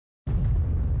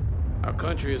Our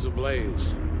country is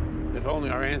ablaze. If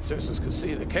only our ancestors could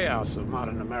see the chaos of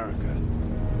modern America.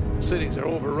 Cities are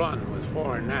overrun with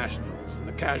foreign nationals and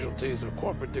the casualties of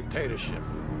corporate dictatorship,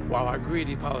 while our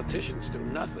greedy politicians do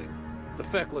nothing. The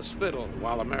feckless fiddle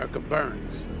while America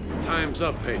burns. Time's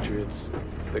up, patriots.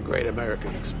 The great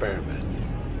American experiment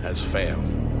has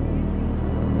failed.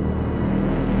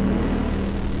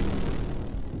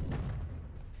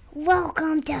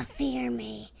 Welcome to Fear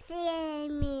Me. Fear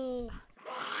me.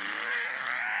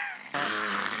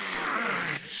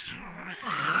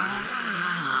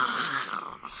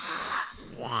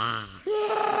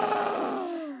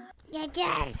 You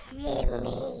just see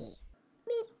me.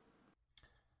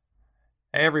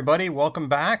 Hey everybody, welcome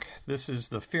back. This is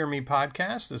the Fear Me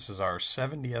Podcast. This is our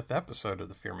 70th episode of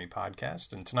the Fear Me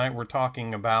Podcast. And tonight we're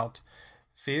talking about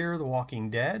Fear the Walking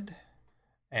Dead.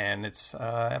 And it's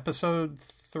episode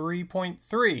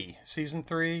 3.3, season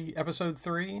 3, episode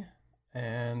 3.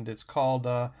 And it's called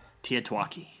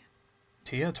Teotwawki.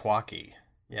 Teotwawki.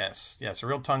 Yes, a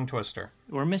real tongue twister.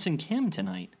 We're missing Kim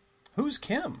tonight. Who's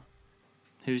Kim?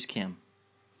 Who's Kim?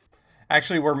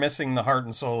 Actually, we're missing the heart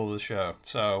and soul of the show.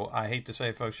 So I hate to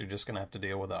say, folks, you're just going to have to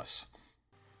deal with us.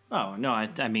 Oh, no,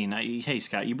 I mean, hey,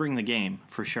 Scott, you bring the game,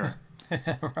 for sure.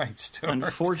 Right, Stuart.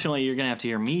 Unfortunately, you're going to have to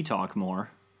hear me talk more.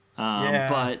 Yeah.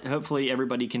 But hopefully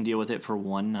everybody can deal with it for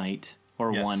one night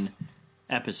or Yes. one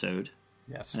episode.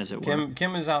 Yes. As it were.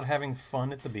 Kim is out having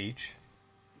fun at the beach.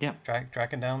 Yeah.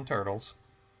 Tracking down turtles.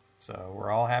 So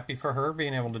we're all happy for her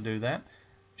being able to do that.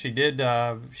 She did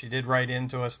write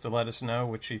into us to let us know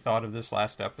what she thought of this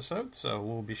last episode, so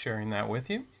we'll be sharing that with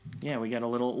you. Yeah, we got a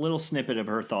little snippet of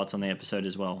her thoughts on the episode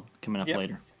as well coming up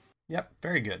later. Yep,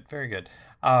 very good.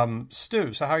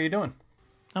 Stu, so how are you doing?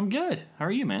 I'm good. How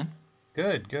are you, man?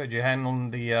 Good. You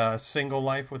handling the single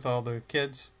life with all the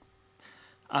kids?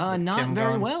 Not Kim very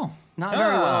going? well. Not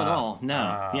very well at all.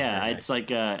 No. Very nice. It's like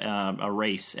a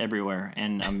race everywhere,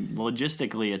 and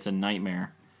logistically, it's a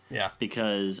nightmare. Yeah.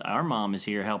 Because our mom is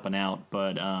here helping out,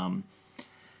 but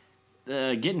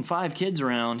getting 5 kids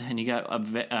around, and you got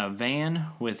a van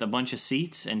with a bunch of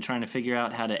seats, and trying to figure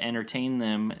out how to entertain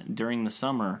them during the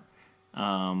summer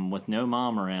with no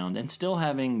mom around, and still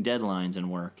having deadlines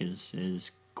and work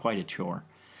is quite a chore.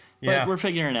 But we're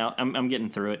figuring it out. I'm getting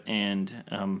through it,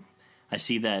 and I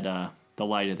see that the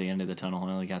light at the end of the tunnel.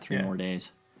 I only got 3 more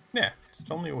days. Yeah,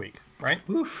 it's only a week, right?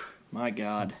 Oof, my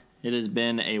God. It has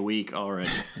been a week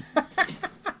already.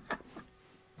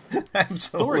 Absolutely.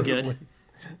 But we're good.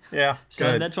 Yeah,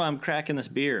 So good. that's why I'm cracking this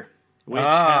beer, which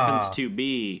happens to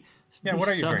be the what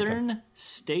are you Southern drinking?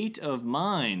 State of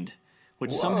Mind,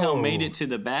 which somehow made it to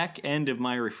the back end of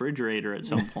my refrigerator at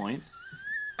some point.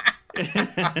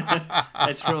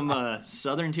 It's from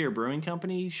Southern Tier Brewing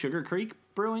Company, Sugar Creek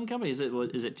Brewing Company. Is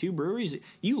it 2 breweries?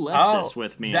 You left this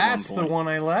with me. That's at one the point.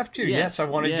 one I left you. Yes, I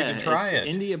wanted you to try it's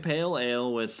it. India Pale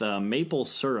Ale with maple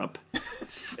syrup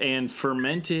and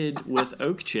fermented with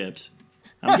oak chips.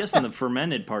 I'm guessing the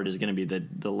fermented part is going to be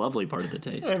the lovely part of the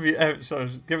taste. So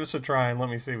give us a try and let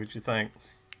me see what you think.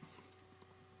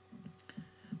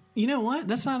 You know what?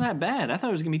 That's not that bad. I thought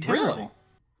it was going to be terrible.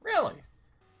 Really?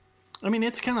 I mean,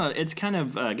 it's kind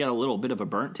of got a little bit of a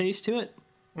burnt taste to it.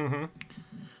 Mm-hmm.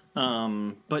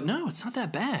 But no, it's not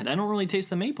that bad. I don't really taste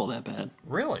the maple that bad.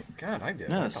 Really? God, I did.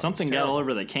 No, something got all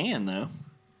over the can though.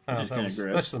 Oh,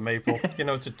 that's the maple. You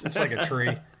know, it's like a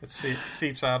tree. It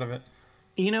seeps out of it.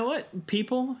 You know what,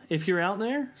 people? If you're out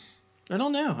there, I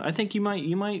don't know. I think you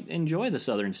might enjoy the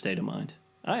Southern State of Mind.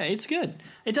 It's good.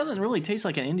 It doesn't really taste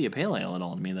like an India Pale Ale at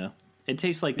all to me though. It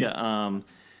tastes like a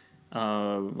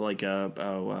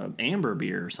amber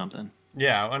beer or something.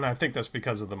 Yeah, and I think that's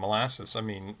because of the molasses. I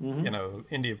mean, Mm-hmm. you know,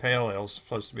 India Pale Ale is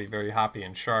supposed to be very hoppy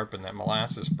and sharp, and that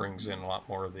molasses brings in a lot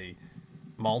more of the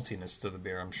maltiness to the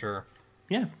beer, I'm sure.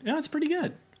 Yeah, it's pretty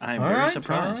good. I'm All very right,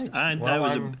 surprised. all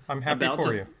right. I'm happy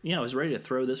for you. Yeah, I was ready to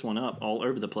throw this one up all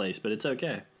over the place, but it's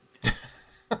okay.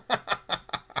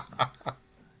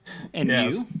 And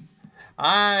Yes. you?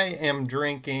 I am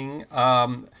drinking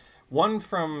one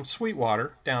from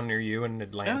Sweetwater down near you in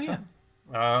Atlanta.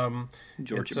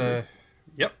 Georgia.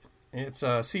 It's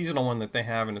a seasonal one that they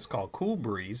have, and it's called Cool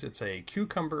Breeze. It's a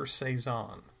cucumber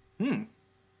saison.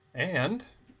 And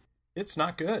it's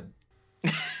not good.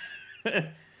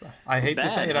 I hate to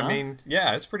say it. Huh? I mean,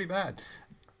 yeah, it's pretty bad.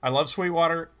 I love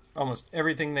Sweetwater. Almost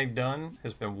everything they've done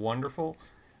has been wonderful.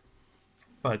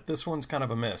 But this one's kind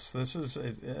of a miss. This is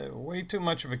way too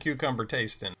much of a cucumber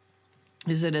taste in it.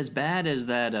 Is it as bad as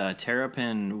that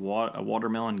Terrapin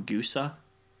watermelon Goosa?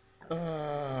 You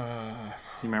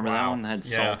remember that one that had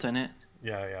salt in it?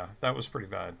 Yeah. That was pretty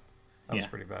bad. That was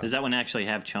pretty bad. Does that one actually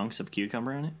have chunks of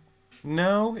cucumber in it?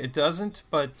 No, it doesn't,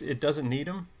 but it doesn't need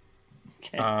them.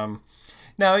 Okay.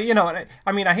 Now,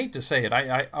 I mean, I hate to say it.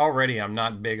 I'm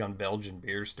not big on Belgian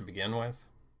beers to begin with,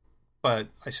 but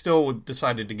I still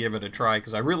decided to give it a try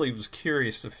because I really was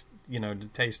curious if, to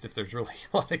taste if there's really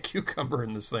a lot of cucumber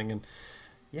in this thing. And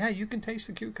yeah, you can taste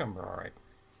the cucumber, all right.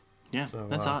 Yeah, So,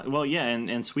 that's odd. Well, yeah,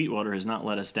 and Sweetwater has not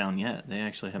let us down yet. They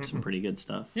actually have some pretty good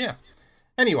stuff. Yeah.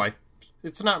 Anyway,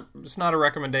 it's not a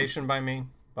recommendation by me,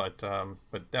 but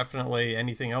definitely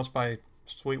anything else by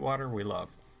Sweetwater we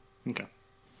love. Okay.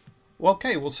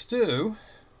 Well, Stu,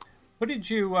 what's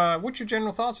your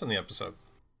general thoughts on the episode?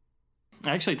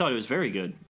 I actually thought it was very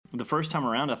good. The first time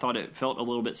around, I thought it felt a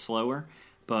little bit slower,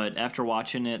 but after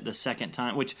watching it the second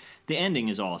time, which the ending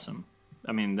is awesome.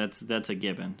 I mean, that's a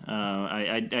given.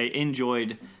 I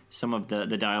enjoyed some of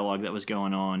the dialogue that was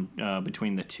going on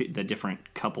between the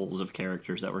different couples of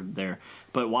characters that were there.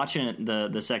 But watching it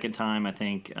the second time, I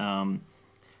think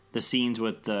the scenes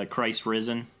with the Christ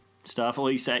risen stuff, at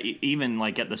least even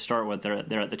like at the start with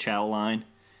they're at the chow line,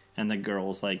 and the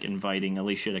girls like inviting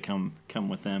Alicia to come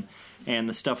with them, and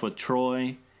the stuff with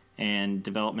Troy and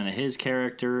development of his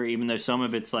character, even though some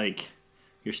of it's like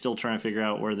you're still trying to figure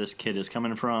out where this kid is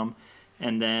coming from.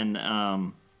 And then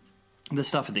the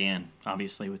stuff at the end,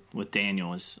 obviously, with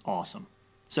Daniel is awesome.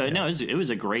 So, no, it was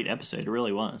a great episode. It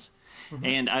really was. Mm-hmm.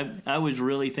 And I was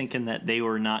really thinking that they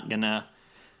were not going to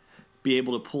be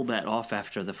able to pull that off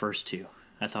after the first two.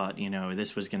 I thought,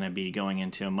 this was going to be going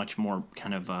into a much more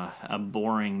kind of a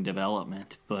boring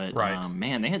development. But, right.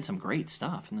 Man, they had some great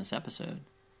stuff in this episode.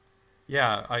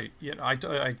 Yeah,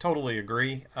 I totally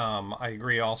agree. I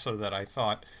agree also that I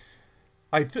thought...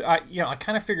 I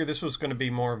kind of figured this was going to be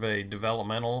more of a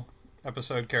developmental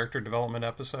episode, character development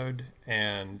episode,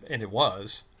 and it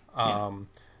was.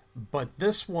 But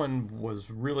this one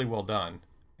was really well done,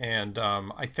 and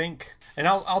I think, and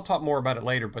I'll talk more about it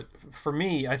later. But for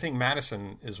me, I think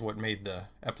Madison is what made the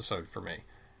episode for me.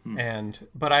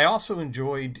 But I also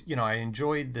enjoyed,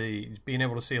 the being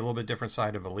able to see a little bit different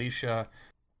side of Alicia,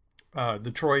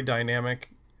 the Troy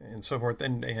dynamic, and so forth,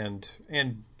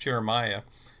 and Jeremiah.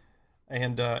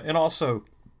 And also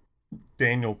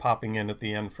Daniel popping in at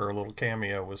the end for a little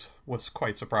cameo was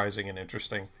quite surprising and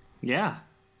interesting. Yeah.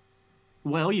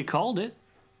 Well, you called it.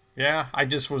 Yeah, I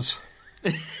just was...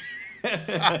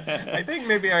 I think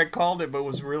maybe I called it, but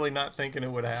was really not thinking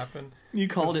it would happen. You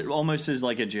called it almost as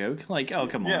like a joke? Like, oh,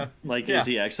 come on. Yeah. Like, is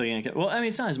he actually going to... Well, I mean,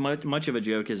 it's not as much of a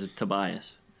joke as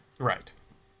Tobias. Right.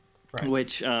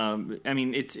 Which, I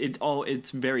mean,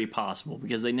 it's very possible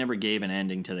because they never gave an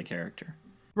ending to the character.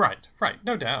 Right,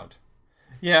 no doubt.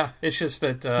 Yeah, it's just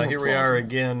that here we are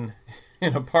again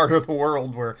in a part of the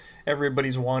world where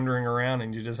everybody's wandering around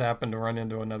and you just happen to run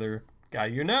into another guy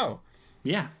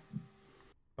Yeah.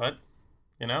 But,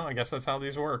 I guess that's how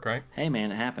these work, right? Hey,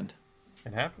 man, it happened.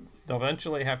 It happened. They'll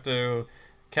eventually have to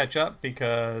catch up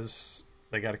because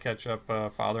they got to catch up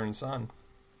father and son.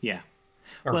 Yeah.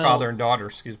 Or father and daughter,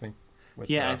 excuse me.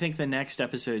 I think the next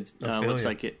episode looks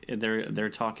like they're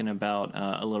talking about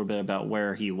a little bit about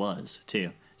where he was too.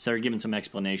 So they're giving some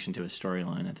explanation to his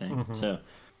storyline, I think. Mm-hmm. So,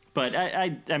 but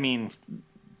I mean,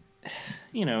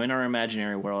 in our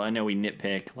imaginary world, I know we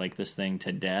nitpick like this thing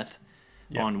to death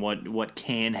on what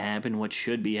can happen, what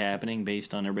should be happening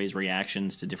based on everybody's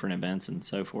reactions to different events and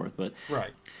so forth. But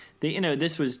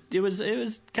this was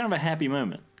kind of a happy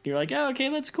moment. You're like, oh, okay,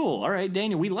 that's cool. All right,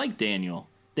 Daniel, we like Daniel.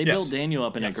 They build Daniel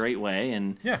up in a great way,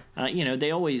 and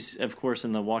they always, of course,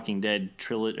 in the Walking Dead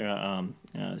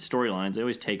storylines, they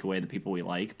always take away the people we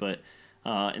like. But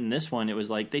in this one, it was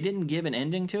like they didn't give an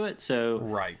ending to it, so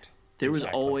there was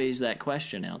always that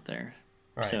question out there.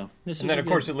 Right. So and then, of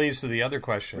course, it leads to the other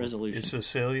question: resolution. Is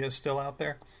Cecilia still out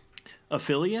there?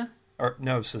 Ophelia? Or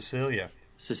no, Cecilia.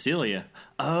 Cecilia.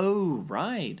 Oh,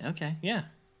 right. Okay. Yeah.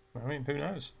 I mean, who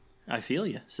knows? I feel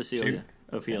you, Cecilia.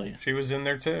 Ophelia. She was in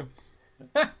there too.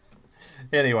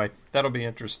 Anyway, that'll be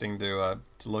interesting to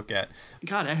look at.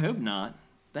 God, I hope not.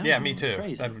 Me too.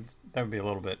 Crazy. That would be a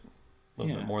little bit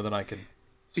more than I could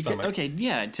stomach.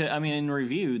 In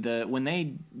review, when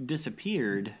they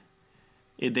disappeared,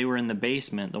 they were in the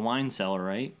basement, the wine cellar,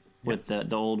 right? With the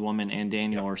old woman and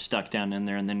Daniel were stuck down in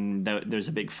there, and then there's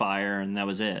a big fire, and that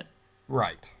was it.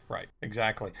 Right,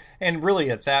 exactly. And really,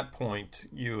 at that point,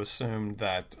 you assumed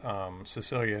that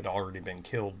Cecilia had already been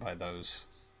killed by those.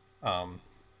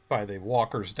 By the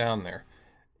walkers down there,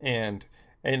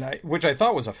 which I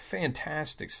thought was a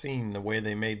fantastic scene, the way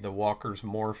they made the walkers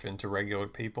morph into regular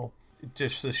people,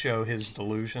 just to show his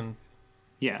delusion.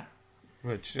 Yeah.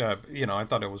 Which, I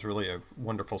thought it was really a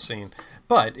wonderful scene.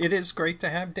 But it is great to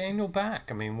have Daniel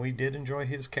back. I mean, we did enjoy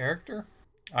his character.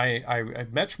 I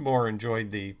much more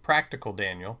enjoyed the practical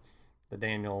Daniel the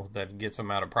Daniel that gets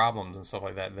him out of problems and stuff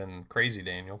like that than Crazy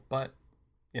Daniel. But,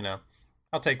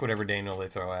 I'll take whatever Daniel they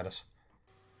throw at us.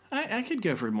 I could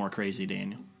go for more Crazy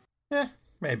Daniel. Yeah,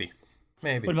 maybe.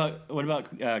 What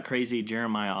about Crazy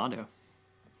Jeremiah Otto?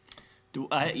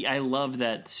 I love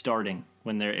that starting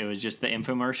when it was just the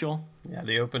infomercial. Yeah,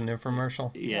 the open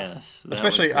infomercial. Yes,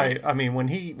 especially I mean when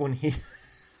he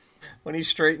when he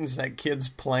straightens that kid's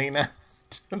plane out,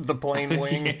 the plane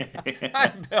wing,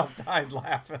 I died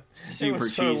laughing. Super it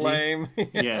was cheesy. So lame.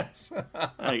 Yes. Yeah.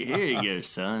 Like, here you go,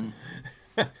 son.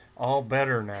 All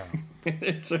better now.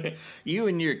 That's right. You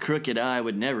and your crooked eye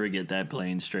would never get that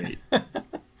plane straight.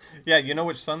 Yeah, you know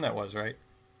which son that was, right?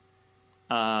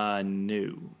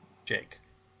 No. Jake.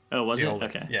 Oh, was it? Older,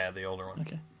 okay. Yeah, the older one.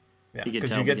 Okay. Yeah, you could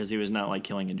tell because he was not like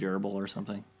killing a gerbil or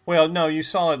something. Well, no, you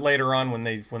saw it later on when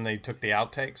they took the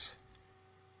outtakes.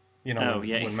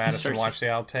 When Madison watched the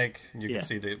outtake, you could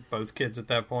see both kids at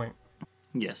that point.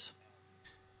 Yes.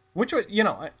 Which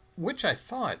I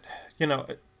thought,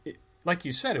 like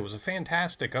you said, it was a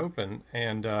fantastic open,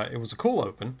 and it was a cool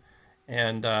open,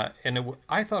 and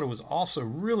I thought it was also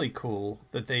really cool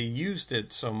that they used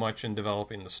it so much in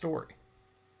developing the story.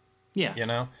 Yeah.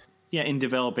 Yeah, in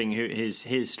developing his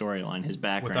storyline, his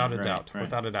background.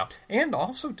 Without a doubt. And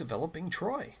also developing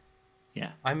Troy.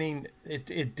 Yeah. I mean, it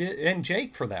did, and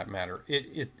Jake for that matter.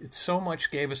 It so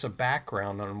much gave us a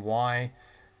background on why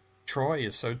Troy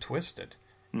is so twisted,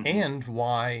 and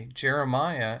why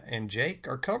Jeremiah and Jake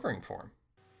are covering for him.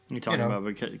 You're talking about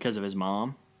because of his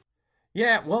mom?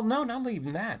 Yeah, well, no, not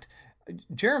even that.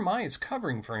 Jeremiah is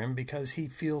covering for him because he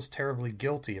feels terribly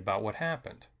guilty about what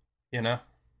happened,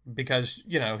 because,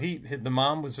 the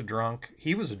mom was a drunk,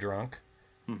 he was a drunk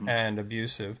and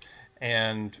abusive,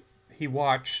 and he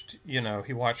watched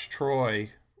Troy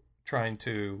trying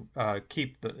to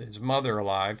keep his mother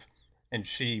alive, and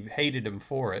she hated him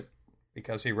for it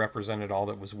because he represented all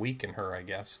that was weak in her, I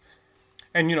guess.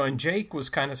 And, and Jake was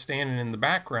kind of standing in the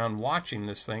background watching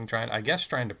this thing, trying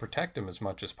to protect him as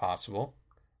much as possible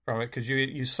from it, because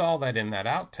you saw that in that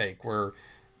outtake where,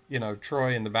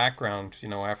 Troy in the background,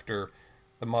 after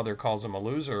the mother calls him a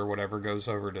loser or whatever, goes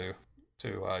over to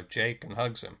Jake and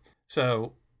hugs him.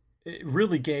 So it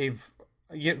really gave,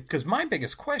 because my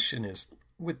biggest question is,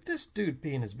 with this dude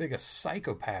being as big a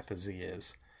psychopath as he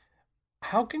is,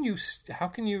 how can you,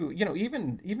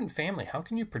 even family, how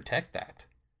can you protect that?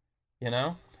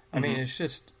 I mean, it's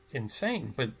just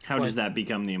insane. But how does that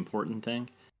become the important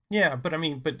thing? Yeah, but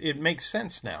it makes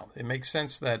sense now. It makes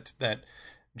sense that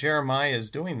Jeremiah is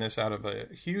doing this out of a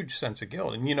huge sense of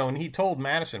guilt. And, and he told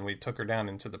Madison, we took her down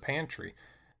into the pantry,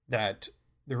 that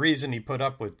the reason he put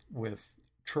up with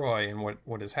Troy and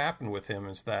what has happened with him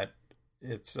is that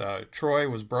it's Troy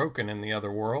was broken in the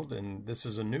other world, and this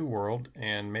is a new world,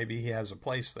 and maybe he has a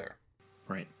place there.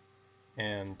 Right.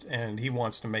 And he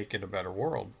wants to make it a better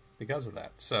world because of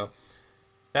that. So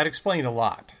that explained a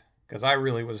lot, because I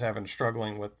really was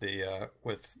struggling with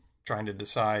with trying to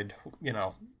decide,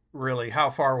 really how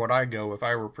far would I go if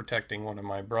I were protecting one of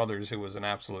my brothers who was an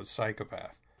absolute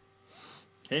psychopath.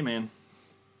 Hey, man,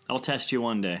 I'll test you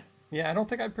one day. Yeah, I don't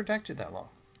think I'd protect you that long.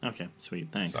 Okay, sweet,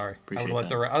 thanks. Sorry, appreciate I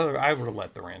would have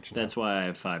let the ranch know. That's why I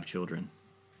have 5 children.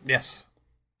 Yes.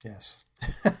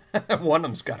 One of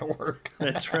them's got to work.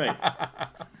 That's right.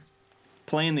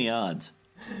 Playing the odds.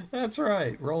 That's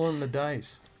right. Rolling the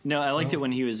dice. No, I liked it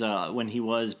when he was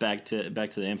back to the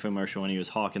infomercial when he was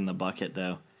hawking the bucket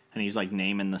though, and he's like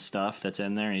naming the stuff that's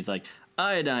in there, and he's like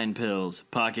iodine pills,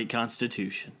 pocket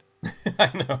constitution.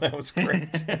 I know, that was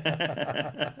great.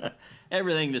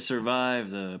 Everything to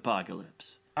survive the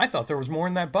apocalypse. I thought there was more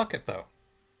in that bucket though.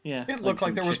 Yeah, it looked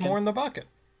like there was more in the bucket.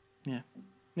 Yeah,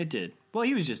 it did. Well,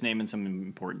 he was just naming some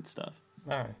important stuff.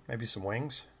 All right, maybe some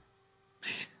wings.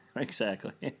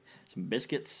 Exactly. Some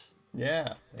biscuits.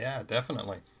 Yeah,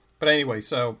 definitely. But anyway,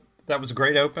 so that was a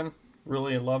great open.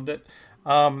 Really loved it.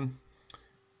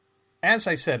 As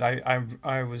I said,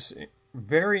 I was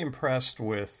very impressed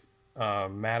with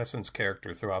Madison's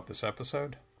character throughout this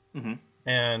episode. Mm-hmm.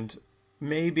 And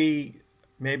maybe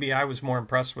I was more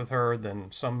impressed with her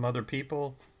than some other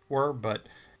people were, but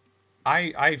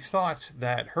I thought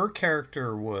that her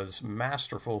character was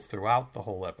masterful throughout the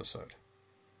whole episode.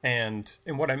 And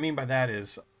what I mean by that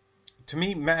is, to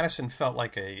me, Madison felt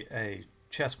like a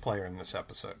chess player in this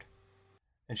episode.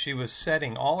 And she was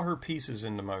setting all her pieces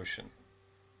into motion.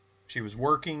 She was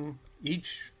working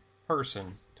each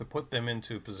person to put them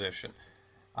into position.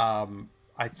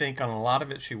 I think on a lot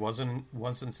of it, she wasn't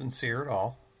sincere at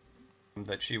all.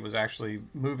 That she was actually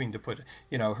moving to put,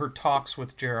 her talks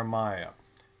with Jeremiah,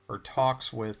 her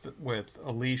talks with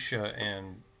Alicia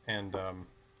and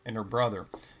her brother.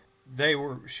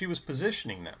 She was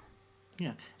positioning them.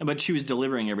 Yeah, but she was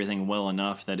delivering everything well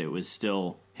enough that it was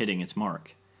still hitting its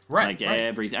mark. Right. Like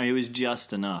every time, it was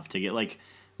just enough to get like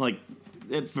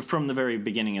from the very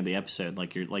beginning of the episode,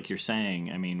 like you're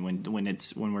saying. I mean,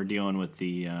 when we're dealing with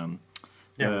the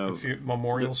with the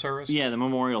memorial service. Yeah, the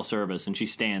memorial service, and she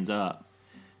stands up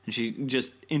and she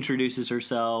just introduces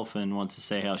herself and wants to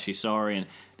say how she's sorry, and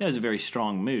that was a very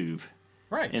strong move.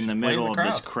 Right. In the middle of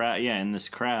this crowd, in this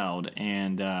crowd,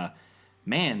 and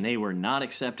man, they were not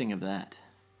accepting of that.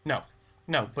 No,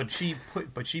 but she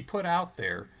put out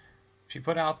there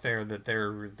that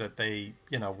they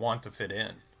want to fit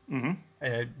in. Mm-hmm.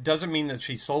 It doesn't mean that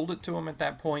she sold it to him at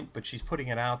that point, but she's putting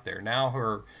it out there.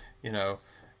 Now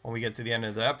when we get to the end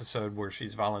of the episode where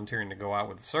she's volunteering to go out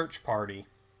with the search party,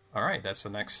 all right, that's the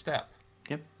next step.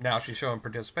 Yep. Now she's showing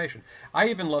participation. I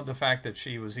even love the fact that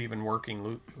she was even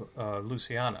working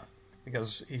Luciana,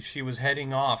 because she was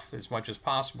heading off as much as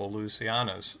possible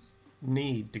Luciana's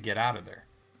need to get out of there.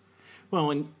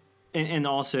 Well, and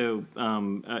also,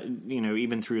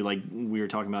 even through, like, we were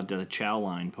talking about the chow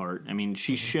line part. I mean,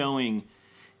 she's showing,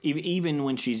 even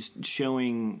when she's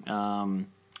showing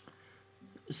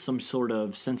some sort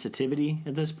of sensitivity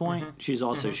at this point, she's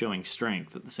also showing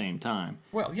strength at the same time.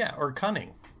 Well, yeah, or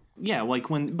cunning. Yeah, like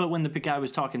when the guy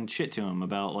was talking shit to him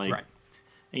about, like, right.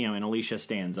 And Alicia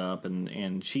stands up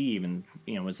and she even,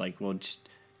 was like, well, just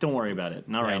don't worry about it.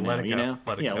 Not right now, let it go.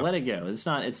 Let it go. It's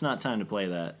not time to play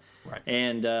that. Right.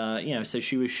 And, so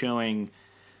she was showing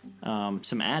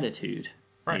some attitude,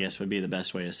 right. I guess would be the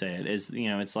best way to say it. Is,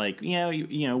 it's like,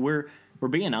 we're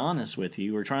being honest with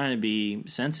you. We're trying to be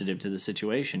sensitive to the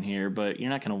situation here, but you're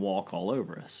not going to walk all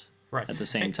over us right. at the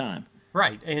same time.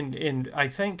 Right. And I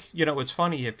think, it's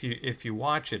funny if you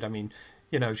watch it. I mean,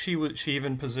 she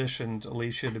even positioned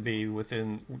Alicia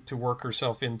to work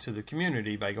herself into the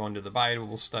community by going to the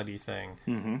Bible study thing.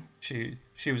 Mm-hmm.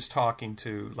 She was talking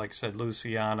to, like I said,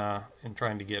 Luciana, and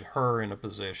trying to get her in a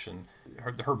position.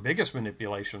 Her biggest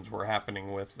manipulations were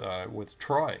happening with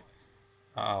Troy.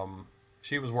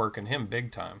 She was working him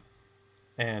big time,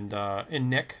 and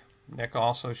Nick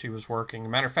also she was working.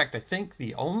 Matter of fact, I think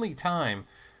the only time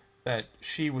that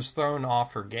she was thrown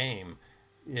off her game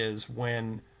is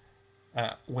when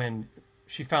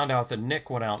she found out that Nick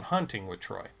went out hunting with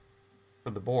Troy for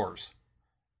the boars.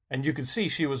 And you could see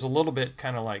she was a little bit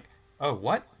kind of like, oh,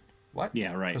 what?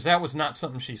 Yeah, right. Because that was not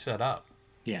something she set up.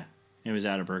 Yeah, it was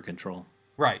out of her control.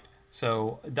 Right.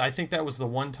 So I think that was the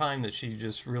one time that she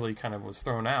just really kind of was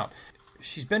thrown out.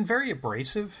 She's been very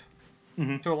abrasive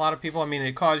to a lot of people. I mean,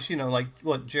 it caused, like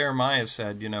what Jeremiah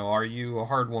said, are you a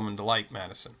hard woman to like,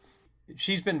 Madison?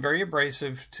 She's been very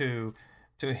abrasive to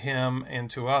him and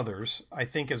to others, I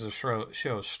think, as a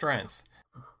show of strength.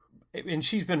 And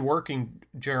she's been working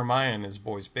Jeremiah and his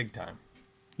boys big time.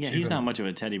 Yeah, he's not much of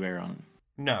a teddy bear on.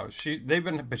 No,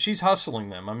 but she's hustling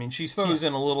them. I mean, she throws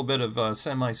in a little bit of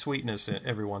semi-sweetness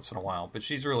every once in a while, but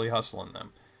she's really hustling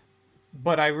them.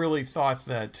 But I really thought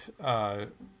that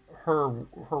her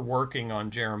working on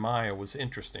Jeremiah was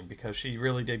interesting, because she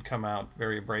really did come out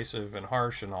very abrasive and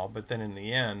harsh and all, but then in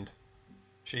the end,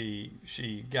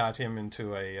 she got him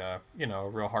into a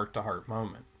real heart-to-heart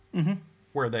moment,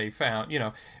 where they found,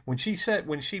 when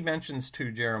she mentions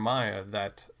to Jeremiah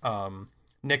that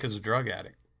Nick is a drug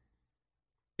addict,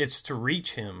 it's to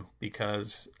reach him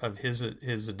because of his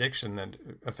addiction that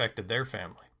affected their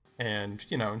family, and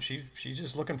she's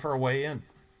just looking for a way in.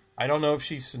 I don't know if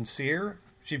she's sincere.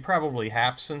 She's probably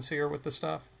half sincere with the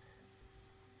stuff.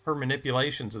 Her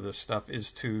manipulations of this stuff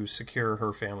is to secure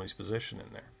her family's position in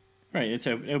there. Right, it's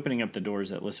opening up the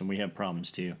doors that, listen, we have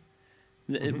problems too.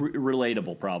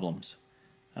 Relatable problems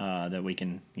that we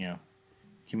can,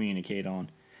 communicate on.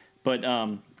 But,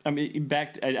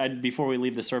 before we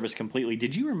leave the service completely,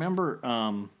 did you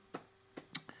remember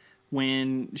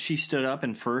when she stood up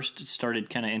and first started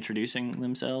kind of introducing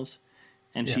themselves?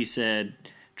 And she said,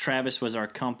 Travis was our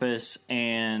compass,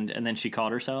 and then she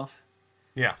caught herself?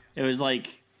 Yeah. It was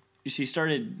like, she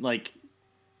started, like,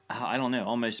 I don't know,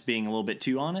 almost being a little bit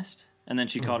too honest, and then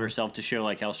she caught herself to show,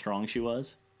 like, how strong she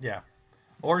was. Yeah.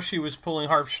 Or she was pulling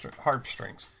harp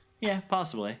strings. Yeah,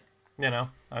 possibly. I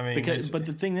mean... But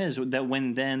the thing is that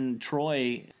when then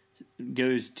Troy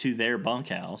goes to their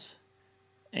bunkhouse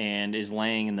and is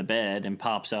laying in the bed and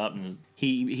pops up, and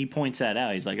he points that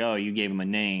out. He's like, oh, you gave him a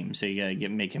name, so you got to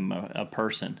make him a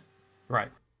person.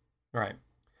 Right.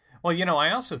 Well, I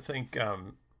also think...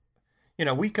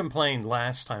 we complained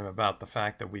last time about the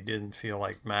fact that we didn't feel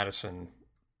like Madison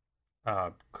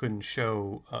couldn't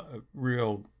show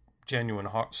real, genuine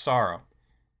sorrow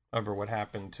over what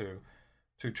happened to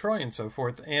Troy and so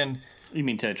forth. And you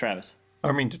mean to Travis?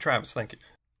 I mean to Travis, thank you.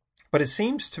 But it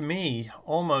seems to me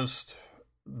almost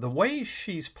the way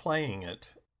she's playing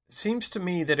it seems to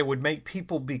me that it would make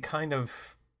people be kind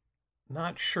of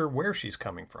not sure where she's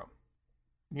coming from.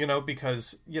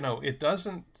 Because,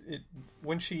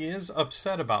 when she is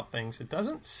upset about things, it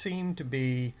doesn't seem to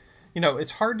be,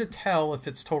 it's hard to tell if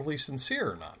it's totally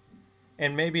sincere or not.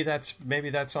 And maybe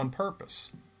that's on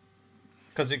purpose,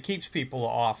 because it keeps people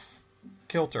off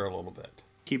kilter a little bit.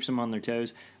 Keeps them on their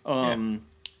toes.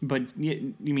 But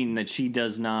you mean that she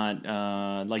does not,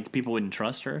 people wouldn't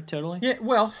trust her totally? Yeah,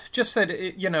 well, just that,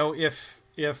 if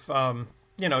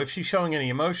she's showing any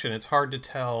emotion, it's hard to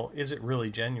tell, is it really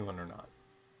genuine or not?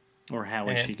 Or how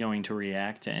is she going to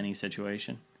react to any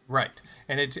situation? Right.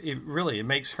 And it really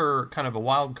makes her kind of a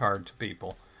wild card to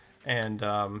people. And,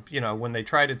 when they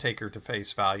try to take her to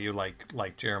face value,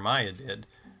 like Jeremiah did,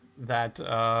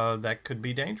 that could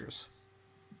be dangerous.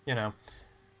 I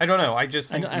don't know. I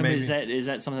just think maybe... Is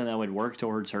that something that would work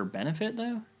towards her benefit,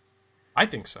 though? I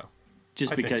think so.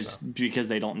 Just because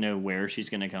they don't know where she's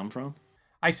going to come from?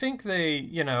 I think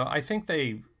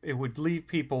it would leave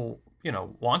people,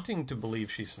 wanting to believe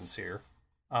she's sincere,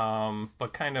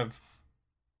 but kind of,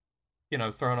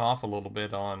 thrown off a little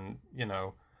bit on,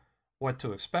 what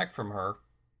to expect from her.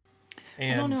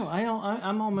 And I don't know.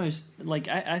 I'm almost like,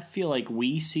 I feel like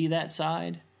we see that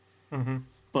side,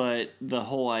 but the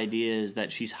whole idea is that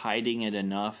she's hiding it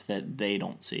enough that they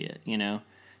don't see it,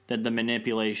 that the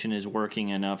manipulation is working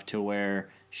enough to where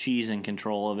she's in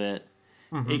control of it.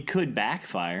 It could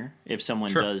backfire if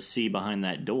someone does see behind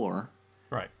that door.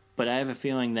 Right. But I have a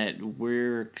feeling that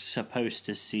we're supposed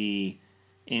to see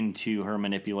into her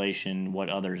manipulation what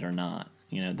others are not.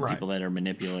 People that are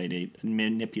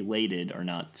manipulated are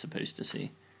not supposed to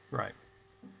see. Right.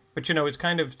 But, it's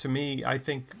kind of, to me, I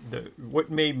think what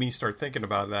made me start thinking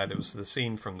about that, it was the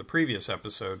scene from the previous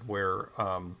episode where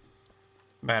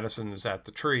Madison is at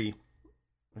the tree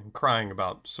and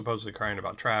supposedly crying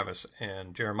about Travis,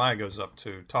 and Jeremiah goes up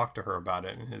to talk to her about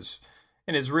it, and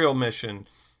his real mission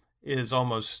is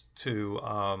almost to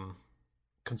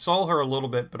console her a little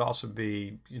bit, but also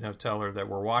tell her that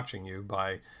we're watching you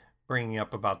by bringing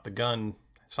up about the gun,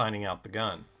 signing out the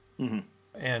gun. Mm-hmm.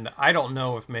 And I don't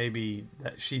know if maybe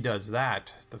that she does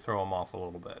that to throw him off a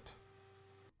little bit,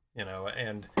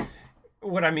 and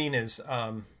what I mean is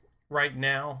right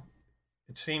now,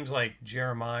 it seems like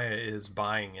Jeremiah is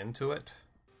buying into it,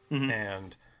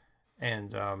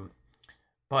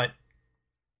 but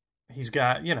he's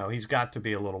got to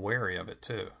be a little wary of it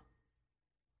too.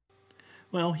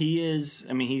 Well, he is.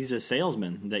 I mean, he's a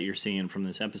salesman that you're seeing from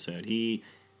this episode. He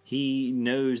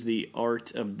knows the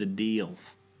art of the deal,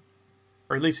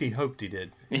 or at least he hoped he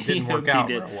did. It didn't work out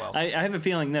real well. I have a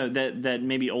feeling that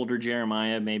maybe older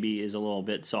Jeremiah maybe is a little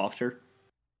bit softer.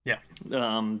 Yeah.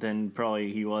 Than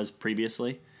probably he was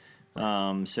previously.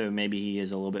 So maybe he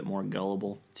is a little bit more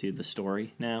gullible to the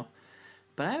story now.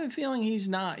 But I have a feeling he's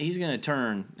not. He's going to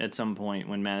turn at some point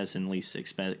when Madison least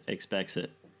expects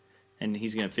it. And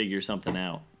he's going to figure something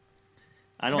out.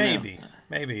 I don't know.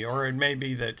 Maybe. Or it may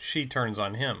be that she turns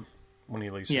on him when he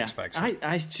least expects it.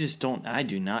 I just don't. I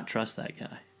do not trust that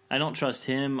guy. I don't trust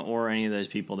him or any of those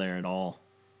people there at all.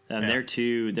 They're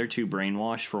too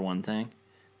brainwashed, for one thing.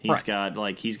 He's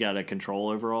got a control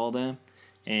over all of them,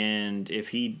 and that's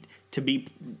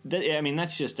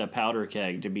just a powder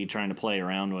keg to be trying to play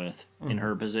around with in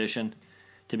her position,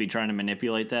 to be trying to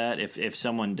manipulate that. If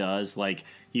someone does, like,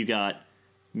 you got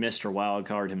Mr.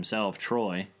 Wildcard himself,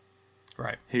 Troy,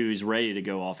 right, who's ready to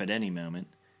go off at any moment,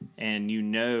 and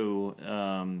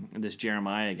this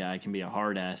Jeremiah guy can be a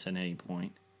hard ass at any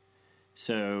point.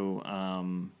 So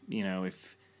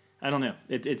if I don't know,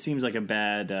 it seems like a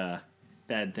bad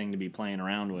thing to be playing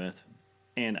around with.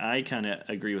 And I kind of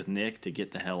agree with Nick to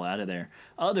get the hell out of there.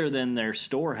 Other than their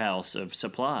storehouse of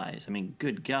supplies. I mean,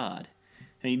 good God.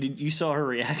 I mean, you saw her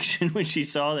reaction when she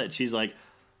saw that. She's like,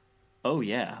 oh,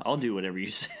 yeah, I'll do whatever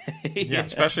you say. Yeah,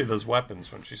 especially those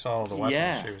weapons. When she saw all the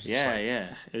weapons, she was just like...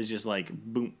 Yeah. It was just like,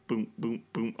 boom, boom, boom,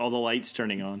 boom, all the lights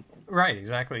turning on. Right,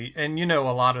 exactly. And, a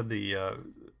lot of the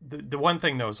one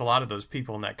thing, though, is a lot of those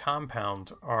people in that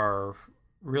compound are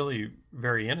really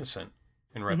very innocent.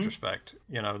 In retrospect,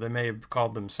 they may have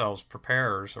called themselves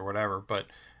preparers or whatever, but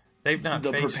they've not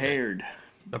faced prepared.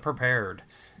 The prepared.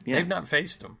 Yeah. They've not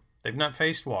faced them. They've not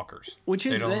faced walkers. Which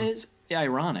is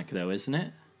ironic, though, isn't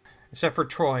it? Except for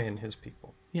Troy and his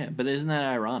people. Yeah, but isn't that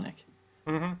ironic?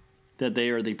 Mm-hmm. That they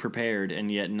are the prepared,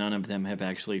 and yet none of them have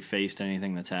actually faced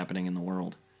anything that's happening in the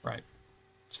world. Right.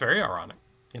 It's very ironic.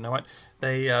 You know what?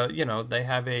 They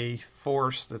have a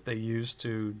force that they use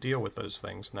to deal with those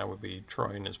things, and that would be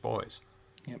Troy and his boys.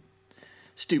 Yep.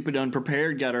 Stupid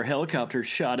unprepared got our helicopter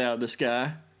shot out of the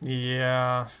sky.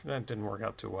 Yeah, that didn't work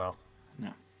out too well.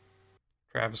 No.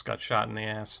 Travis got shot in the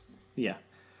ass. Yeah.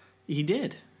 He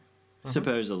did,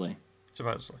 supposedly.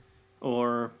 Supposedly.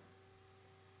 Or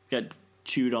got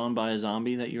chewed on by a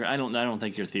zombie that you're... I don't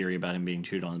think your theory about him being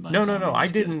chewed on by a zombie No. I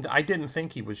is good. didn't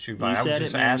think he was chewed by. You I was said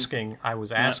just it, man. asking. I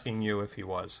was asking you if he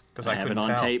was because I couldn't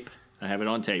tell. I have it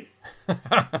on tape.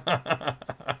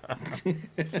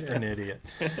 You're an idiot.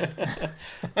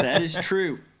 That is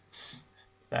true.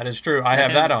 That is true. I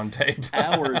have that on tape.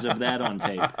 Hours of that on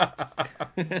tape.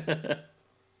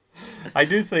 I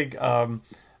do think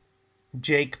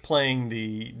Jake playing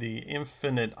the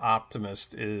infinite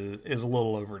optimist is a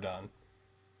little overdone.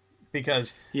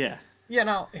 Because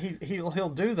now he'll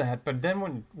do that, but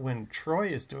then when Troy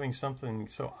is doing something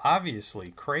so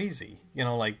obviously crazy,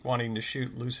 like wanting to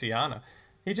shoot Luciana,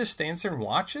 he just stands there and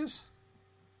watches.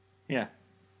 Yeah.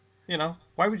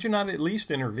 Why would you not at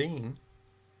least intervene?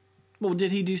 Well,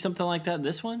 did he do something like that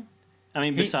this one? I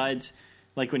mean, besides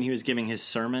like when he was giving his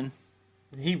sermon?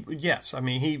 Yes. I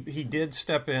mean, he did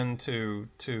step in to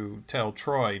tell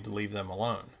Troy to leave them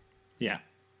alone. Yeah.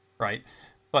 Right?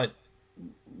 But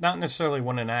not necessarily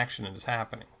when an action is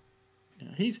happening.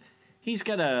 Yeah, he's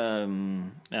got a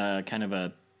kind of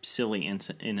a silly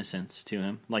innocence to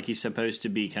him. Like he's supposed to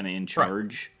be kind of in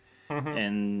charge. Right. Mm-hmm.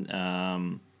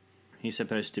 And he's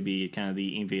supposed to be kind of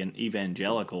the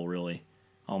evangelical, really,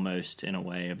 almost in a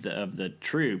way of the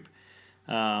troop.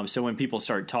 So when people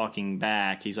start talking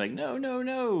back, he's like, no,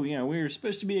 we're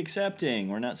supposed to be accepting.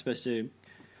 We're not supposed to,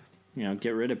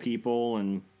 get rid of people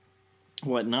and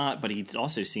whatnot. But he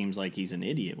also seems like he's an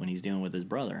idiot when he's dealing with his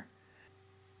brother.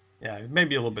 Yeah,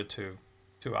 maybe a little bit too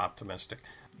optimistic.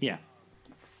 Yeah.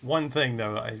 One thing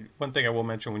I will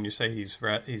mention when you say he's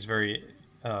very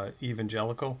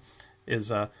evangelical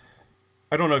is I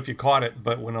don't know if you caught it,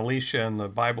 but when Alicia and the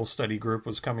Bible study group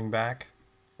was coming back,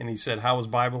 and he said, "How was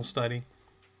Bible study?"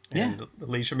 And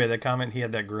Alicia made that comment. He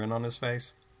had that grin on his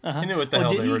face. He knew what the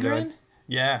hell they were doing.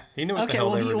 Yeah, he knew what the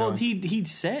hell they were doing. Well, he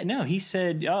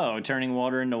said, "Oh, turning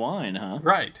water into wine, huh?"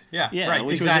 Right. Yeah. Right.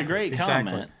 Which was a great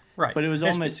comment. Right. But it was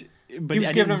almost. But he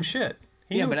was giving them shit.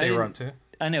 He knew what they were up to.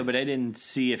 I know, but I didn't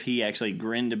see if he actually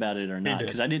grinned about it or not,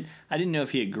 because I didn't know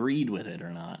if he agreed with it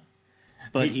or not.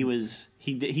 But he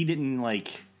didn't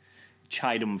like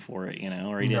chide him for it,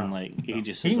 or he didn't he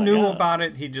just he knew about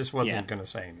it. He just wasn't going to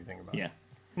say anything about it.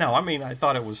 No, I mean, I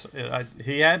thought it was.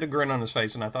 He had a grin on his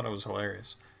face, and I thought it was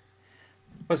hilarious.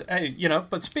 But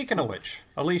but speaking of which,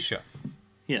 Alicia.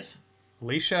 Yes.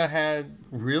 Alicia had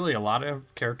really a lot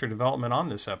of character development on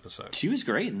this episode. She was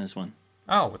great in this one.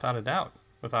 Oh, without a doubt.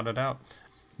 Without a doubt.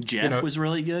 Jeff was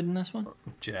really good in this one.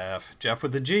 Jeff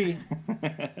with a G.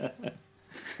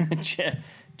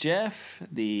 Jeff,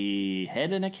 the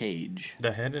head in a cage.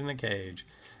 The head in a cage.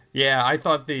 Yeah, I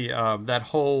thought the that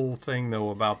whole thing though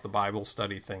about the Bible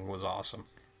study thing was awesome.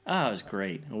 Oh, it was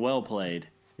great. Well played.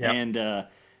 Yep. And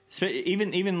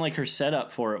even like her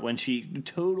setup for it when she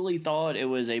totally thought it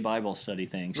was a Bible study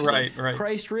thing. She's right.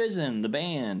 Christ risen, the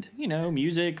band,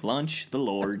 music, lunch, the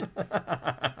Lord.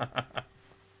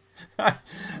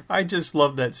 I just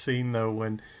love that scene though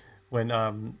when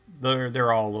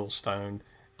they're all a little stoned,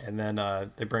 and then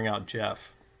they bring out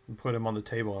Jeff and put him on the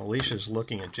table, and Alicia's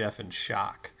looking at Jeff in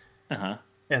shock. And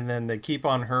then they keep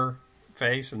on her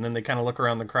face, and then they kind of look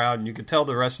around the crowd, and you could tell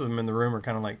the rest of them in the room are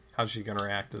kind of like, how's she going to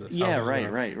react to this? Yeah,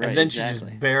 right. And then she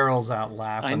just barrels out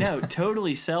laughing. I know,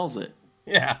 totally sells it.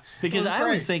 Yeah. Because I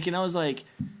was thinking, I was like,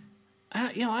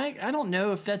 I don't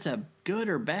know if that's a good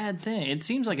or bad thing. It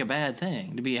seems like a bad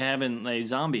thing to be having a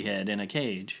zombie head in a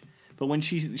cage. But when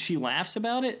she laughs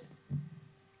about it,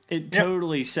 it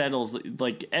totally settles,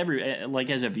 like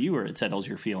as a viewer, it settles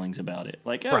your feelings about it.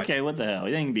 Like, okay, what the hell?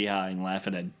 You can be high and laugh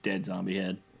at a dead zombie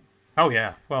head. Oh,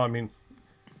 yeah. Well, I mean,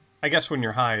 I guess when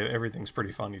you're high, everything's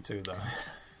pretty funny, too,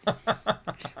 though.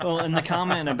 Well, and the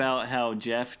comment about how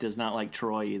Jeff does not like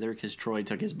Troy either, because Troy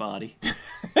took his body.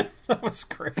 That was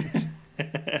great.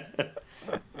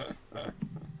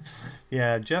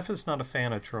 Yeah, Jeff is not a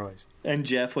fan of Troy's. And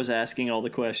Jeff was asking all the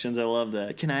questions. I love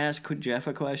that. Can I ask Jeff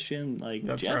a question? Like,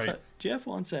 that's Jeff, right. Jeff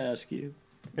wants to ask you.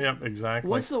 Yep, exactly.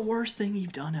 What's the worst thing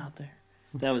you've done out there?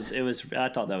 I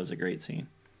thought that was a great scene.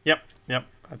 Yep.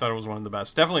 I thought it was one of the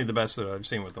best. Definitely the best that I've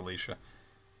seen with Alicia.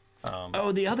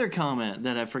 The other comment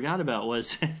that I forgot about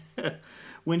was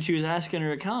when she was asking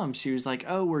her to come, she was like,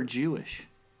 "Oh, we're Jewish."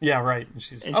 Yeah, right. And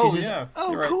she says,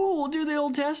 "Oh, cool, we'll do the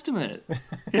Old Testament."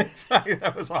 Exactly.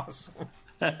 That was awesome.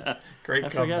 Great. I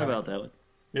forgot about that one.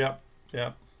 Yep.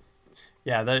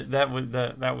 Yeah,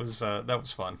 that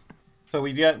was fun. So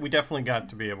we definitely got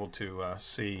to be able to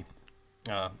see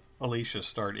Alicia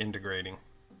start integrating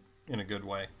in a good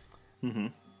way. Mm-hmm.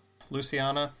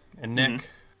 Luciana and Nick,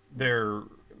 they're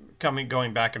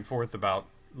going back and forth about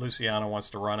Luciana wants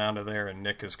to run out of there, and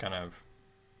Nick is kind of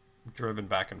driven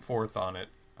back and forth on it.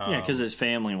 Yeah, because his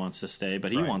family wants to stay,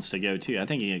 but he Right. wants to go too. I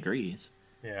think he agrees.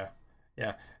 Yeah.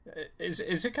 Is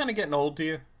it kind of getting old to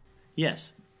you?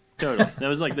 Yes, totally. That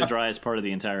was like the driest part of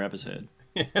the entire episode.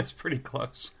 Yeah, it's pretty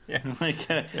close. Yeah.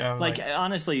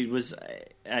 Honestly,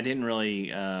 I didn't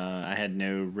really I had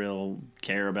no real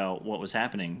care about what was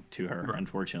happening to her, Right.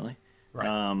 unfortunately.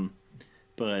 Right.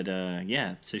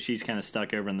 Yeah, so she's kind of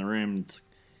stuck over in the room.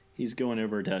 He's going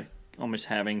over to almost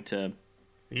having to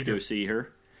go see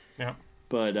her. Yeah.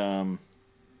 But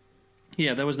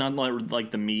yeah, that was not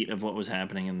like the meat of what was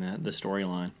happening in the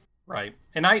storyline. Right.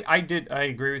 And I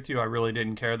agree with you. I really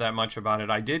didn't care that much about it.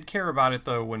 I did care about it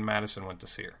though when Madison went to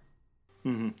see her.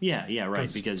 Mm-hmm. Yeah, right.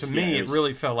 Because to me, it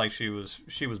really felt like she was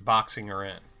boxing her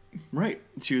in. Right.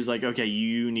 She was like, "Okay,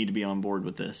 you need to be on board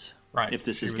with this. Right. If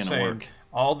this is going to to work."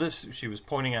 All this, she was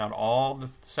pointing out all the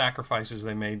sacrifices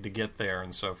they made to get there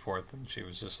and so forth, and she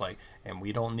was just like, "And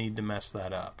we don't need to mess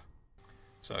that up."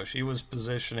 So she was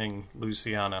positioning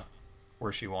Luciana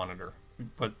where she wanted her.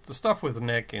 But the stuff with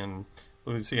Nick and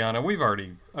Luciana,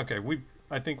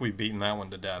 I think we've beaten that one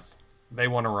to death. They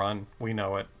want to run. We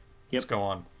know it. Yep. Let's go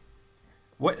on.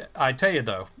 What I tell you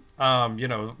though,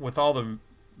 with all the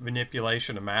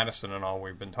manipulation of Madison and all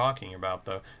we've been talking about,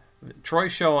 though, Troy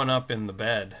showing up in the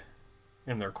bed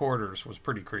in their quarters was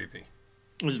pretty creepy.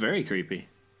 It was very creepy.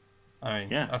 I mean,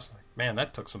 yeah. I was like, man,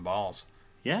 that took some balls.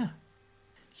 Yeah.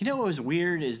 You know what was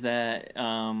weird is that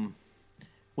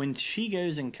when she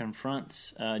goes and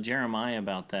confronts Jeremiah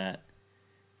about that,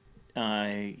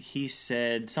 he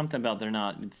said something about they're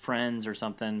not friends or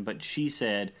something, but she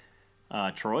said,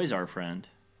 Troy's our friend,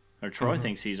 or Troy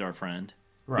thinks he's our friend,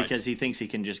 Right. because he thinks he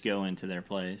can just go into their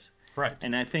place. Right.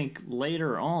 And I think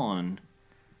later on,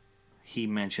 he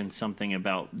mentioned something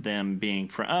about them being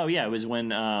friends. Oh, yeah, it was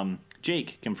when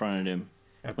Jake confronted him.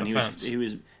 At when the fence. he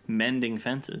was mending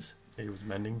fences. He was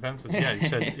mending fences. Yeah,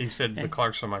 he said the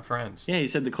Clarks are my friends. Yeah, he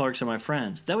said the Clarks are my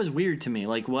friends. That was weird to me.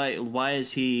 Like, why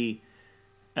is he...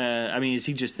 does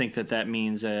he just think that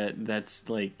means that's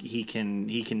like he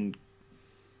can...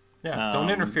 Yeah, don't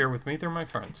interfere with me. They're my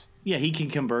friends. Yeah, he can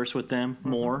converse with them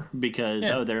more because,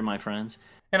 they're my friends.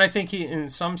 And I think he, in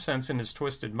some sense, in his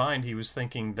twisted mind, he was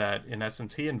thinking that, in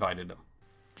essence, he invited them.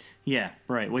 Yeah,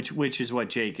 right. Which is what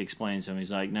Jake explains to him.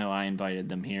 He's like, no, I invited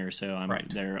them here, so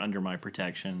they're under my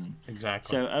protection.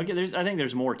 Exactly. So okay, I think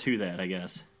there's more to that, I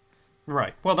guess.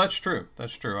 Right. Well, that's true.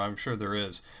 That's true. I'm sure there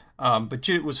is. But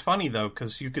it was funny though,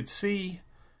 because you could see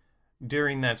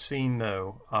during that scene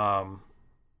though,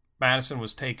 Madison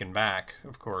was taken back,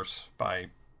 of course, by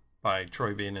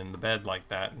Troy being in the bed like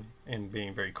that and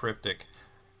being very cryptic.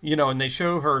 And they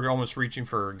show her almost reaching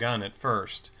for her gun at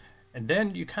first. And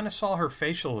then you kind of saw her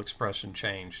facial expression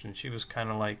change, and she was kind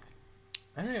of like,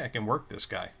 I think I can work this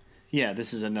guy. Yeah,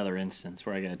 this is another instance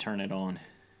where I got to turn it on.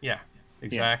 Yeah,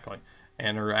 exactly. Yeah.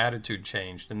 And her attitude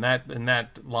changed. And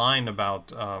that line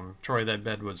about Troy, that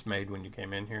bed was made when you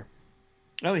came in here.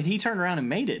 Oh, and he turned around and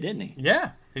made it, didn't he?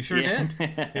 Yeah, he sure did.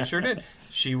 He sure did.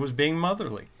 She was being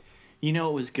motherly. You know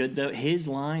what was good, though? His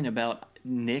line about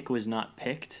Nick was not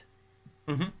picked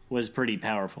was pretty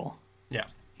powerful. Yeah.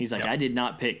 He's like, I did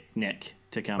not pick Nick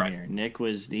to come here. Nick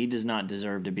he does not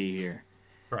deserve to be here.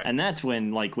 Right. And that's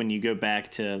when you go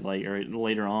back to or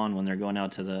later on when they're going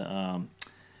out to the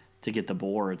to get the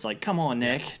boar, it's like, come on,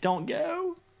 Nick, don't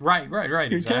go. Right, You're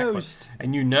exactly. Toast.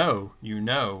 And you know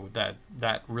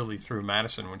that really threw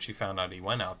Madison when she found out he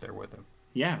went out there with him.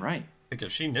 Yeah, right.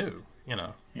 Because she knew,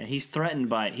 Yeah, he's threatened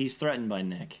by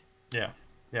Nick. Yeah.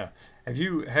 Have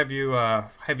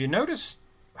you noticed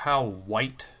how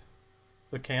white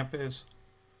the camp is?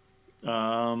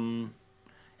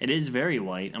 It is very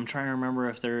white. I'm trying to remember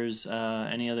if there's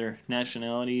any other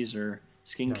nationalities or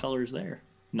skin colors there.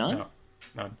 None? No,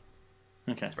 none.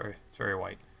 Okay. It's very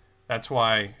white. That's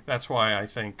why I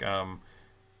think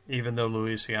even though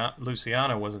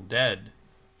Luciana wasn't dead,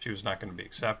 she was not going to be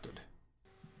accepted.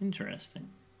 Interesting.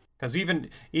 Because even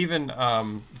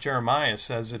Jeremiah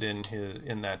says it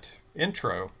in that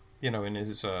intro, in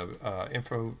his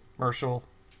infomercial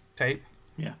tape.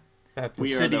 Yeah. That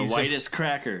we are the whitest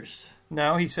crackers.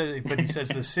 No, he says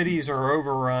the cities are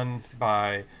overrun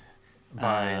by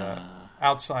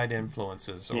outside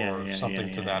influences or something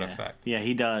to that effect. Yeah,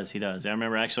 he does. I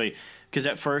remember actually, because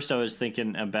at first I was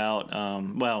thinking about,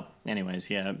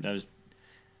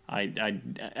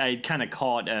 I kind of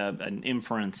caught an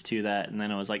inference to that, and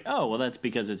then I was like, oh, well, that's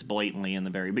because it's blatantly in the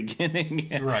very beginning.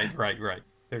 Right.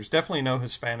 There's definitely no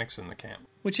Hispanics in the camp.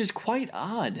 Which is quite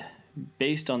odd,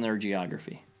 based on their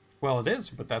geography. Well, it is,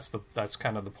 but that's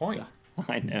kind of the point.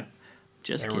 I know.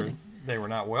 Just kidding. they were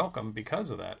not welcome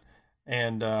because of that.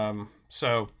 And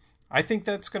so I think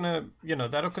that's gonna,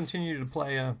 that'll continue to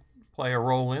play a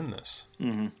role in this.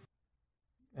 Mm-hmm.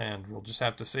 And we'll just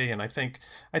have to see. And I think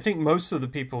most of the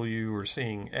people you were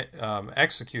seeing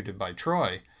executed by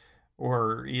Troy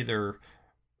were either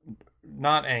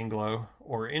not Anglo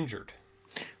or injured.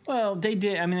 Well, they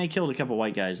did. I mean, they killed a couple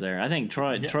white guys there. I think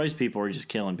Troy's people were just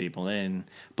killing people.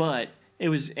 But it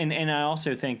was, and I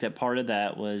also think that part of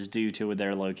that was due to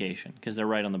their location because they're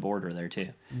right on the border there too.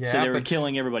 Yeah, so they were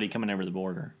killing everybody coming over the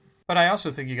border. But I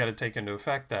also think you got to take into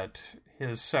effect that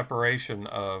his separation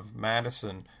of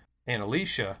Madison and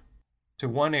Alicia to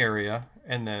one area,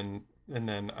 and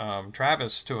then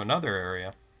Travis to another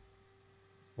area,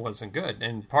 wasn't good.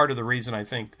 And part of the reason I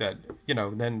think that,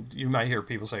 then you might hear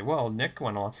people say, well, Nick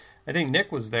went on. I think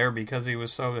Nick was there because he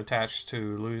was so attached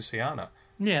to Louisiana.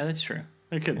 Yeah, that's true.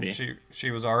 It could be.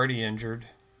 She was already injured,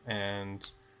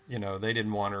 and, they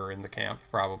didn't want her in the camp,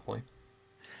 probably.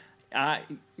 I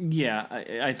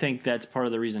think that's part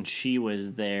of the reason she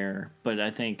was there, but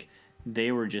I think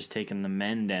they were just taking the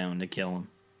men down to kill them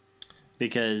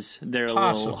because they're a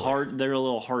little hard. They're a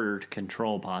little harder to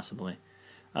control, possibly.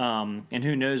 And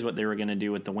who knows what they were going to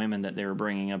do with the women that they were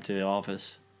bringing up to the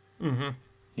office? Mm-hmm.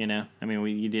 I mean,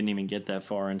 you didn't even get that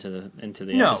far into the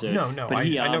episode. No. But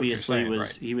he obviously was.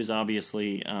 Right. He was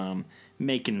obviously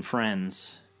making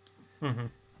friends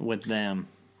with them.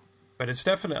 But it's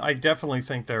definitely. I definitely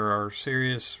think there are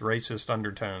serious racist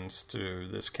undertones to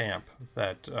this camp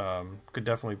that could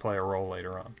definitely play a role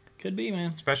later on. Could be,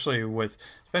 man. Especially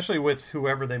with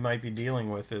whoever they might be dealing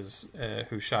with is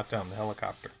who shot down the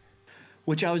helicopter.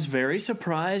 Which I was very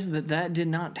surprised that did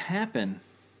not happen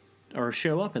or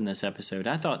show up in this episode.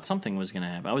 I thought something was going to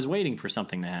happen. I was waiting for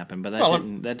something to happen, but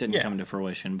that didn't come to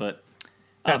fruition. But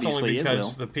that's obviously only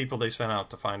because the people they sent out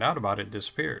to find out about it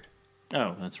disappeared.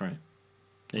 Oh, that's right.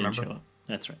 They didn't show up.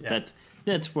 That's right. Yeah.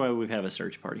 That's why we have a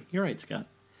search party. You're right, Scott.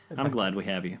 I'm glad we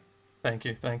have you. Thank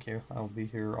you. I'll be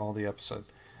here all the episode.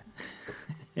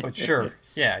 But sure,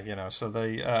 yeah, so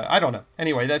they, I don't know.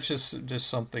 Anyway, that's just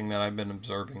something that I've been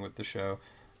observing with the show.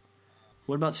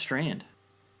 What about Strand?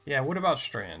 Yeah, what about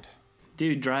Strand?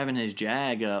 Dude driving his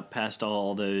Jag up past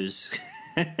all those,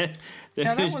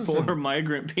 those poor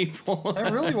migrant people.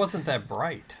 That really wasn't that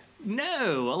bright.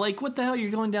 No, like, what the hell?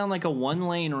 You're going down like a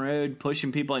one-lane road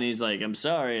pushing people, and he's like, I'm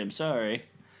sorry.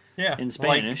 Yeah. In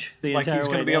Spanish. Like he's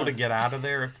going to be able to get out of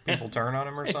there if the people turn on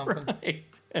him or something. Right.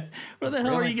 Where the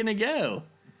hell are you going to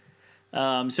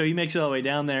go? So he makes it all the way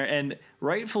down there, and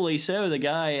rightfully so, the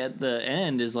guy at the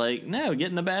end is like, no, get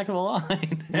in the back of the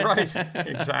line. Right,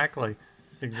 exactly.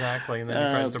 And then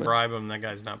he tries to bribe him, and that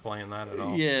guy's not playing that at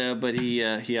all. Yeah, but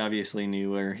he obviously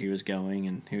knew where he was going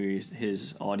and who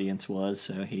his audience was,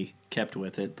 so he kept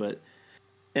with it.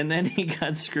 And then he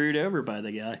got screwed over by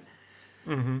the guy.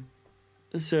 Mm-hmm.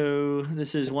 So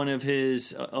this is one of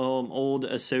his old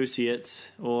associates,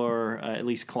 or at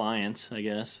least clients, I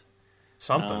guess.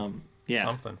 Something.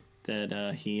 Something.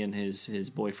 That he and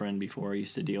his boyfriend before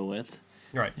used to deal with.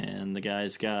 Right. And the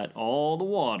guy's got all the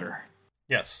water.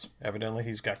 Yes. Evidently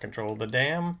he's got control of the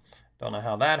dam. Don't know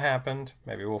how that happened.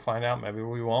 Maybe we'll find out. Maybe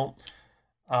we won't.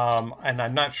 And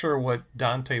I'm not sure what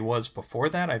Dante was before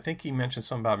that. I think he mentioned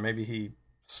something about maybe he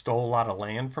stole a lot of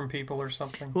land from people or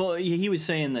something. Well, he was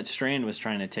saying that Strand was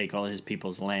trying to take all his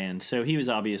people's land. So he was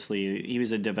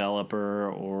a developer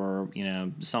or,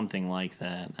 something like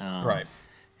that. Right.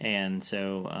 And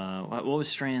so, what was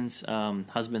Strand's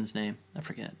husband's name? I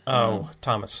forget.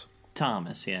 Thomas.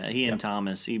 Thomas, yeah. And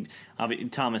Thomas.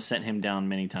 Thomas sent him down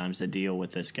many times to deal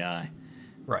with this guy.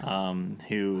 Right.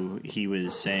 Who he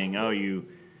was saying, oh, you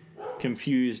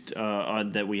confused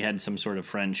that we had some sort of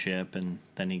friendship, and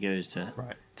then he goes to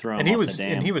throw him off the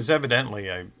dam. And he was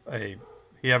evidently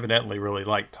he evidently really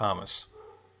liked Thomas.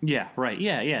 Yeah, right.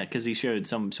 Yeah, because he showed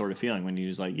some sort of feeling when he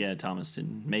was like, yeah, Thomas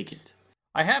didn't make it.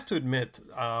 I have to admit,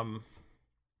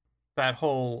 that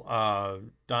whole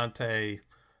Dante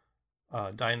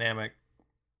dynamic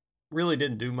really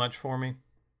didn't do much for me.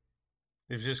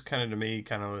 It was just kind of, to me,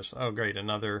 this, oh, great,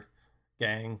 another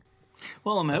gang.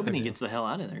 Well, I'm hoping he gets the hell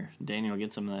out of there. Daniel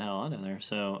gets him the hell out of there.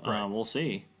 So we'll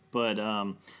see. But,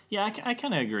 I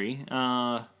kind of agree.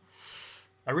 I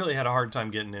really had a hard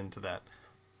time getting into that.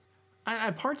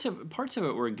 Parts of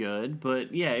it were good,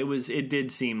 but yeah, it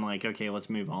did seem like, okay, let's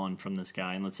move on from this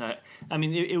guy, and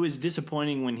it was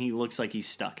disappointing when he looks like he's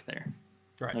stuck there.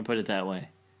 Right. I put it that way.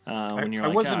 When you're I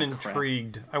wasn't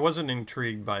intrigued. Crap. I wasn't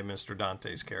intrigued by Mr.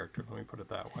 Dante's character. Let me put it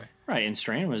that way. Right, and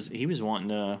Strand was wanting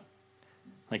to,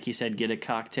 like he said, get a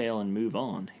cocktail and move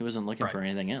on. He wasn't looking for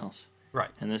anything else.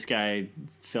 Right. And this guy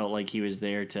felt like he was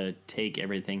there to take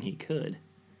everything he could.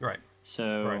 Right.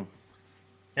 So. Right.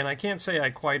 And I can't say I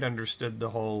quite understood the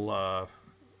whole.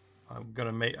 I'm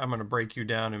gonna break you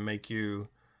down and make you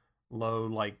low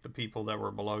like the people that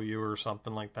were below you or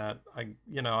something like that.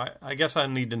 I guess I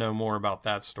need to know more about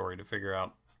that story to figure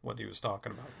out what he was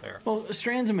talking about there. Well,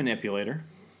 Strand's a manipulator.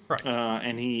 Right.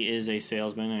 And he is a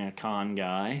salesman and a con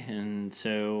guy. And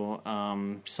so,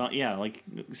 like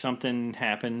something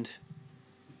happened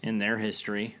in their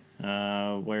history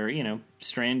where,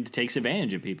 Strand takes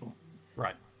advantage of people.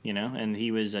 Right. And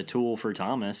he was a tool for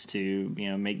Thomas to,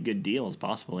 make good deals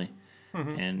possibly.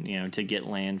 Mm-hmm. And, to get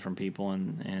land from people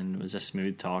and was a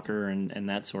smooth talker and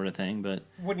that sort of thing. But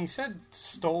when he said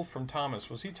stole from Thomas,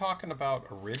 was he talking about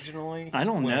originally? I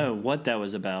don't know what that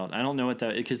was about. I don't know what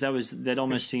because that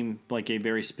almost seemed like a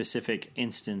very specific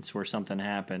instance where something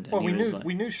happened. Well,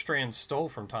 we knew Strand stole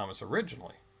from Thomas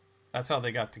originally. That's how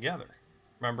they got together.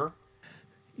 Remember?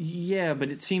 Yeah,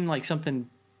 but it seemed like something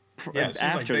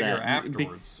after that.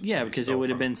 Afterwards. Because it would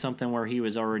have been something where he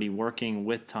was already working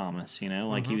with Thomas,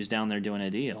 like he was down there doing a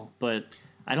deal. But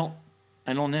I don't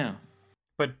know.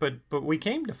 But we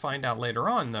came to find out later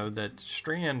on though that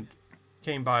Strand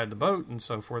came by the boat and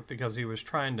so forth because he was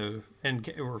trying to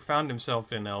or found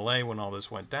himself in L.A. when all this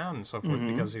went down and so forth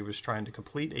because he was trying to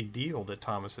complete a deal that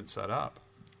Thomas had set up.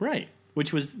 Right.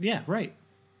 Which was right.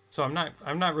 So I'm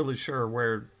not really sure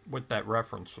what that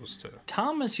reference was to.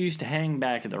 Thomas used to hang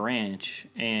back at the ranch,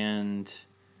 and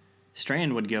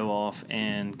Strand would go off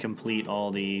and complete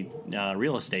all the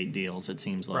real estate deals. It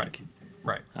seems like,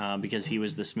 right, because he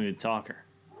was the smooth talker.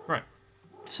 Right.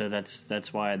 So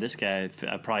that's why this guy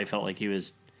I probably felt like he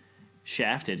was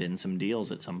shafted in some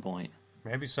deals at some point.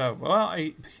 Maybe so. Well,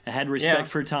 I had respect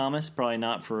for Thomas, probably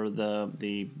not for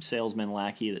the salesman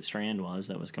lackey that Strand was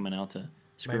that was coming out to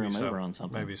screw him over on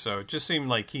something. Maybe so. It just seemed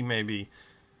like he maybe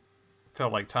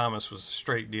felt like Thomas was a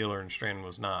straight dealer and Strand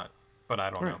was not. But I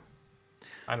don't know.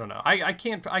 I don't know. I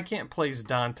can't place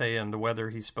Dante into whether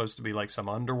he's supposed to be like some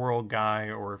underworld guy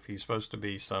or if he's supposed to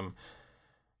be some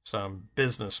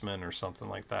businessman or something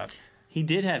like that. He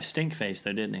did have stink face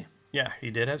though, didn't he? Yeah,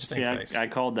 he did have stink face. I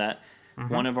called that.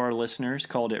 Mm-hmm. One of our listeners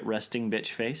called it resting bitch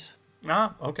face.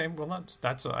 Ah, okay. Well,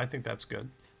 I think that's good.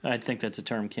 I think that's a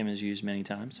term Kim has used many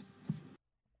times.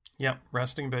 Yep,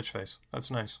 resting bitch face.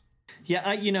 That's nice. Yeah,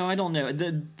 I don't know.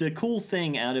 The cool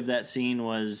thing out of that scene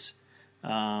was,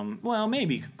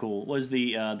 maybe cool, was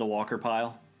the walker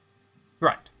pile.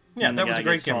 Right. Yeah, that was a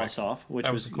great gimmick. Which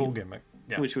was a cool gimmick.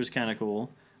 Yeah. Which was kind of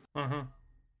cool. Mm-hmm.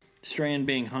 Strand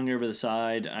being hung over the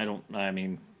side,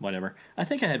 whatever. I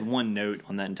think I had one note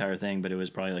on that entire thing, but it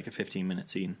was probably like a 15-minute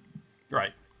scene.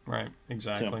 Right,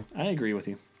 exactly. So, I agree with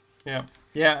you.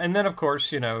 Yeah, and then of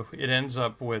course, it ends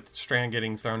up with Strand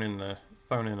getting thrown in a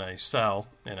cell,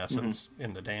 in essence,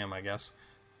 in the dam, I guess,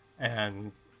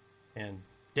 and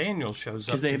Daniel shows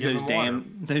up to give him water.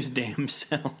 Those damn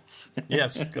cells.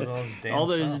 Yes, because all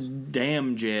those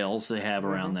damn jails they have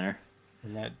around there.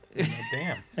 In that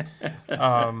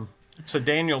dam. So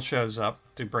Daniel shows up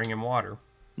to bring him water.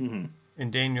 Mm-hmm.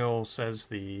 And Daniel says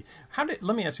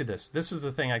let me ask you this. This is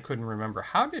the thing I couldn't remember.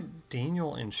 How did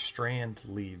Daniel and Strand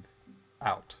leave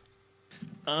out?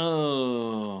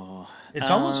 Oh. It's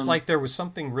almost like there was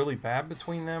something really bad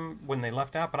between them when they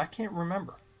left out, but I can't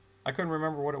remember. I couldn't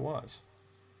remember what it was.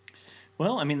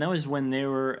 Well, that was when they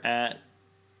were at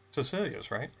Cecilia's,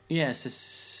 right?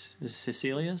 Yes,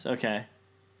 Cecilia's? Okay.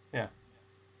 Yeah.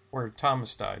 Where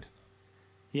Thomas died.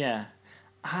 Yeah.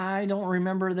 I don't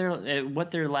remember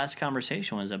what their last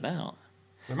conversation was about.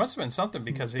 There must have been something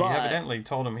because he evidently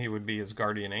told him he would be his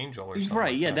guardian angel or something.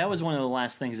 Right, yeah, that was one of the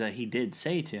last things that he did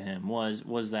say to him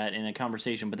was that in a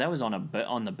conversation, but that was on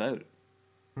the boat.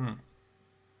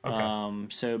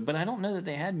 Okay. But I don't know that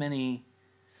they had many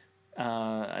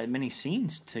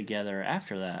scenes together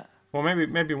after that. Well,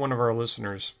 maybe one of our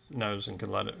listeners knows and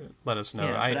can let us know.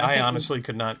 Yeah, I honestly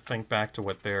could not think back to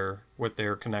what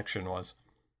their connection was.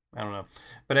 I don't know.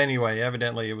 But anyway,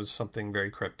 evidently it was something very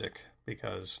cryptic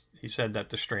because he said that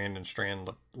to Strand and Strand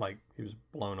looked like he was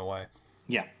blown away.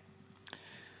 Yeah.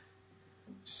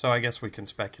 So I guess we can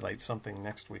speculate something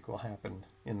next week will happen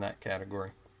in that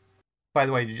category. By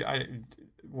the way,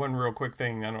 one real quick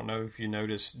thing. I don't know if you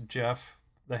noticed Jeff,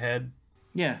 the head.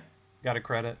 Yeah. Got a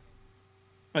credit.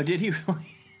 Oh, did he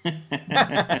really?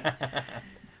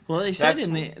 Well, they said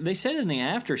in the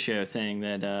after show thing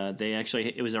that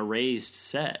it was a raised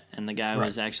set, and the guy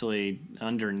was actually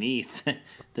underneath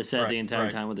the set the entire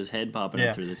time with his head popping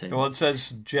up through the table. Well, it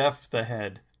says Jeff the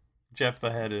head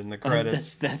in the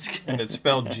credits. That's good. And it's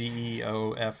spelled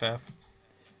Geoff.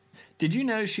 Did you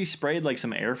know she sprayed like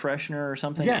some air freshener or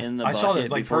something in the bucket? I saw that,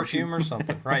 like perfume or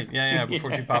something. Right, yeah,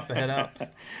 before she popped the head out.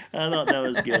 I thought that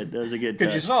was good. That was a good touch.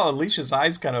 Because you saw Alicia's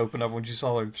eyes kind of open up when she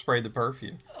saw her spray the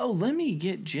perfume. Oh, let me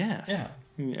get Jeff. Yeah.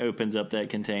 He opens up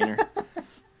that container.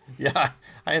 Yeah,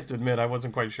 I have to admit, I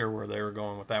wasn't quite sure where they were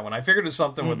going with that one. I figured it was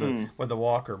something with the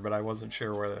walker, but I wasn't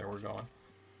sure where they were going.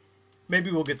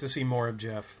 Maybe we'll get to see more of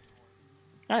Jeff.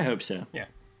 I hope so. Yeah.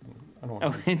 And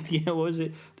what was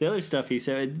it? The other stuff he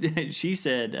said, she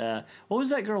said, what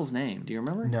was that girl's name? Do you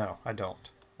remember? No, I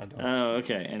don't. Oh,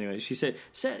 okay. Anyway, she said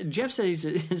Jeff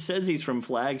says he's from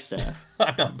Flagstaff.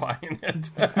 I'm not buying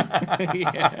it.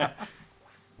 Yeah.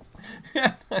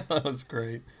 That was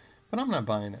great. But I'm not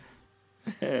buying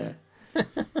it.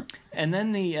 And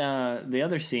then the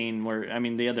other scene where, I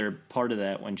mean, the other part of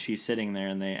that, when she's sitting there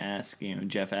and they ask,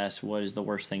 Jeff asks, what is the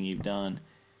worst thing you've done?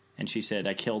 And she said,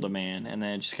 I killed a man. And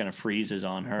then it just kind of freezes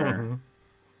on her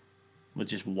with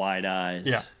just wide eyes.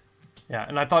 Yeah. Yeah.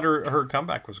 And I thought her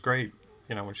comeback was great.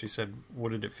 When she said,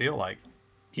 what did it feel like?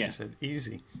 She said,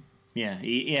 easy. Yeah.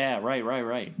 Yeah.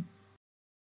 Right.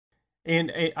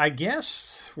 And I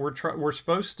guess we're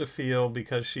supposed to feel,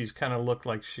 because she's kind of looked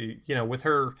like she, with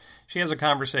her, she has a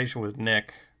conversation with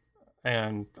Nick.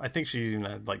 And I think she even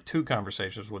had like 2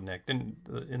 conversations with Nick. Then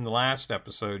in the last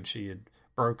episode, she had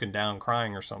broken down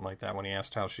crying or something like that when he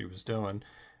asked how she was doing.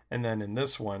 And then in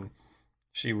this one,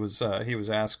 he was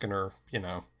asking her,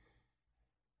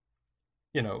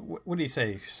 what did he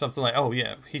say? Something like, oh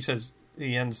yeah, he says,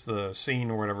 he ends the scene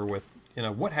or whatever with,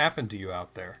 what happened to you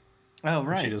out there? Oh,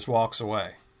 right. And she just walks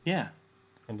away. Yeah.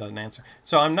 And doesn't answer.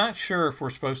 So I'm not sure if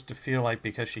we're supposed to feel like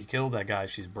because she killed that guy,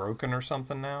 she's broken or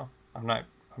something now. I'm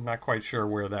not quite sure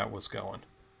where that was going.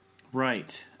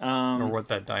 Right. Or what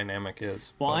that dynamic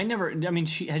is. Well,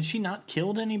 had she not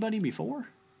killed anybody before?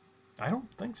 I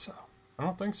don't think so.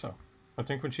 I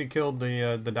think when she killed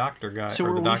the doctor guy, so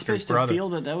or the doctor's supposed brother. To feel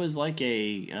that was like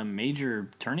a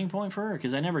major turning point for her?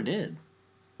 Because I never did.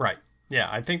 Right. Yeah,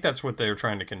 I think that's what they were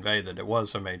trying to convey, that it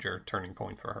was a major turning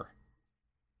point for her.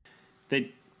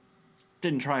 They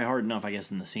didn't try hard enough, I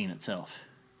guess, in the scene itself.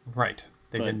 Right.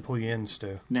 They didn't pull you in,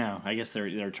 Stu. No, I guess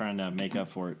they're trying to make up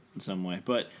for it in some way.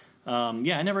 But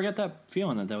yeah, I never got that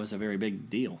feeling that was a very big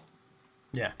deal.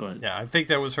 Yeah. But yeah, I think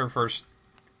that was her first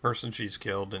person she's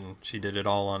killed, and she did it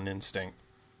all on instinct.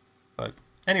 But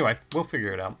anyway, we'll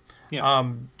figure it out. Yeah.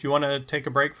 Do you want to take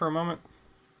a break for a moment?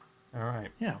 All right.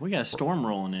 Yeah, we got a storm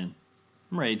rolling in.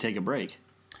 I'm ready to take a break.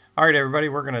 All right, everybody,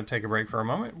 we're going to take a break for a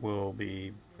moment. We'll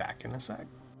be back in a sec.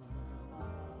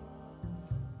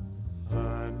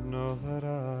 I know that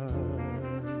I'll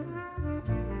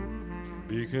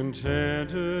be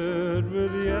contented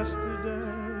with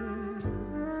yesterday's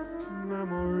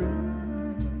memory.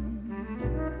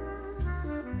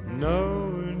 No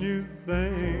new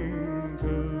thing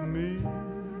of me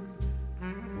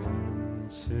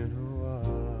once in a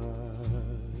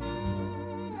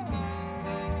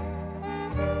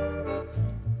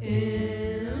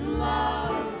in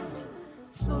love's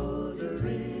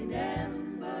smoldering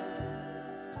ember.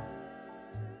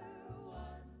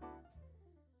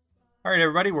 All right,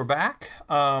 everybody, we're back.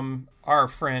 Our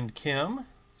friend Kim,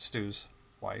 Stu's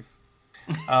wife,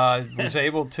 was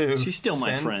able to... She's still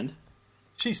my friend.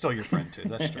 She's still your friend, too.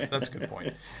 That's true. That's a good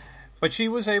point. But she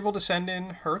was able to send in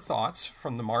her thoughts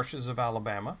from the marshes of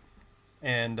Alabama,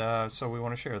 and so we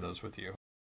want to share those with you.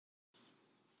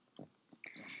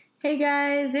 Hey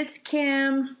guys, it's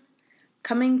Kim,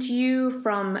 coming to you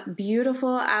from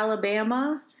beautiful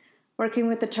Alabama, working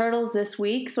with the Turtles this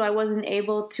week, so I wasn't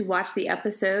able to watch the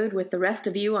episode with the rest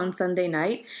of you on Sunday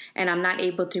night, and I'm not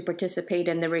able to participate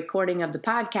in the recording of the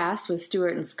podcast with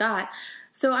Stuart and Scott,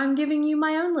 so I'm giving you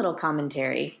my own little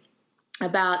commentary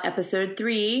about episode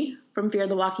 3 from Fear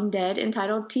the Walking Dead,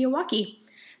 entitled Teotwawki,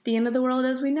 The End of the World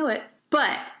as We Know It.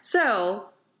 But, so,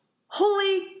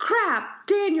 holy crap,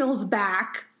 Daniel's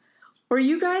back! Were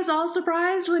you guys all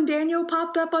surprised when Daniel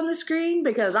popped up on the screen?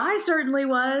 Because I certainly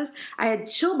was. I had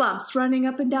chill bumps running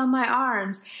up and down my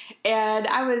arms, and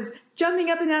I was jumping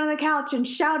up and down on the couch and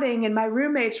shouting, and my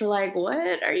roommates were like,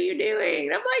 what are you doing?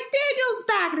 And I'm like, Daniel's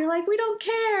back! And they're like, we don't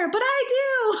care, but I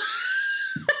do!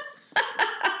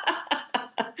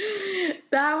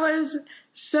 That was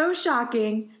so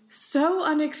shocking, so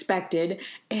unexpected,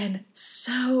 and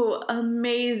so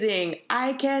amazing.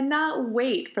 I cannot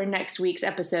wait for next week's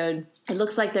episode. It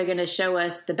looks like they're going to show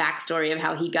us the backstory of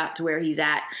how he got to where he's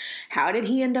at. How did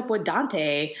he end up with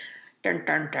Dante? Dun,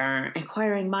 dun, dun.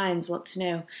 Inquiring minds want to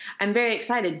know. I'm very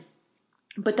excited.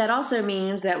 But that also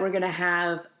means that we're going to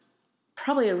have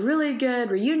probably a really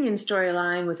good reunion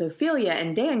storyline with Ophelia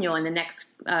and Daniel in the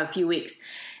next few weeks.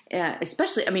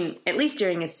 Especially, at least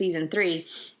during his season 3.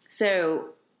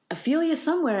 So Ophelia's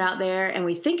somewhere out there, and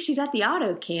we think she's at the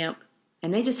auto camp,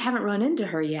 and they just haven't run into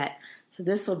her yet. So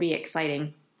this will be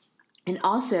exciting. And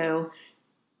also,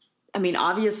 I mean,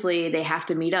 obviously they have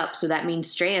to meet up, so that means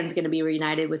Strand's going to be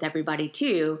reunited with everybody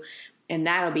too, and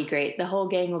that'll be great. The whole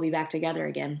gang will be back together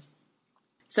again.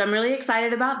 So I'm really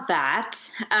excited about that.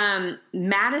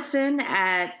 Madison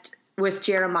with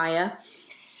Jeremiah,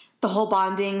 the whole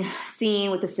bonding scene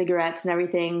with the cigarettes and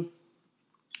everything,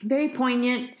 very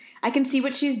poignant. I can see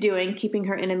what she's doing, keeping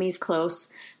her enemies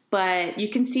close, but you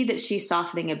can see that she's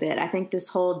softening a bit. I think this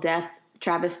whole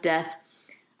Travis death,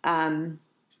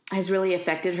 has really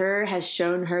affected her, has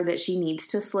shown her that she needs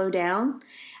to slow down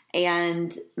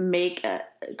and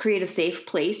create a safe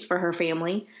place for her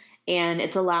family, and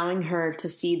it's allowing her to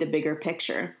see the bigger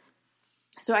picture.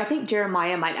 So I think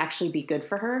Jeremiah might actually be good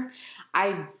for her.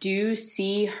 I do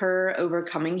see her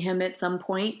overcoming him at some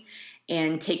point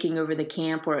and taking over the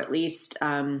camp, or at least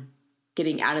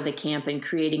getting out of the camp and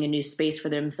creating a new space for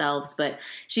themselves. But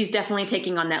she's definitely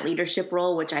taking on that leadership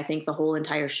role, which I think the whole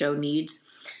entire show needs.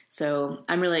 So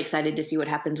I'm really excited to see what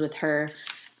happens with her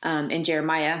and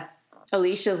Jeremiah.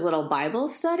 Alicia's little Bible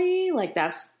study, like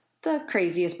that's the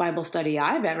craziest Bible study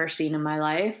I've ever seen in my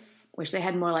life. Wish they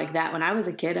had more like that when I was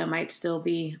a kid. I might still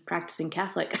be practicing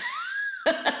Catholic.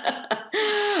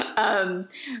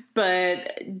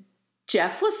 But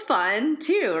Jeff was fun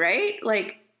too, right?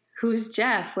 Like, who's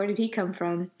Jeff? Where did he come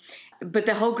from? But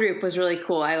the whole group was really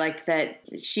cool. I liked that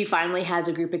she finally has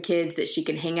a group of kids that she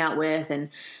can hang out with and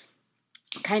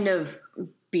kind of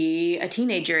be a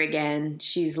teenager again.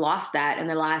 She's lost that in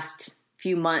the last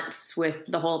few months with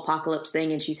the whole apocalypse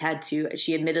thing, and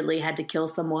she admittedly had to kill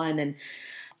someone and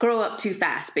grow up too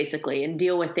fast, basically, and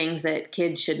deal with things that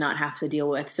kids should not have to deal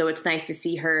with. So it's nice to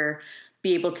see her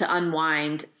be able to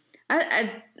unwind.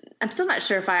 I'm still not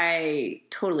sure if I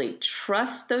totally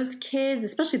trust those kids,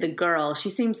 especially the girl. She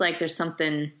seems like there's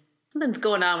something's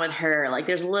going on with her. Like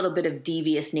there's a little bit of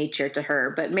devious nature to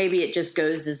her, but maybe it just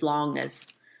goes as long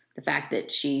as the fact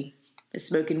that she is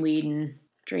smoking weed and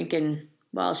drinking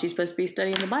while she's supposed to be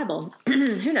studying the Bible.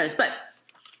 Who knows? But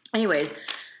anyways,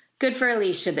 good for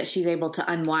Alicia that she's able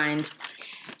to unwind.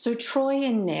 So Troy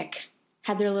and Nick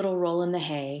had their little roll in the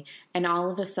hay, and all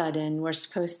of a sudden we're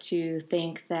supposed to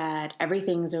think that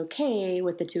everything's okay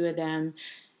with the two of them,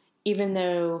 even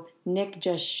though Nick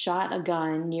just shot a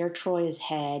gun near Troy's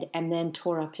head and then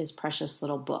tore up his precious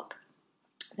little book.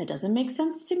 That doesn't make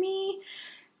sense to me.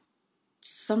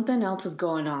 Something else is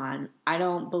going on. I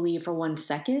don't believe for one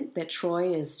second that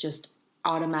Troy is just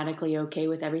automatically okay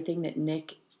with everything that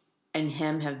Nick and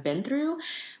him have been through.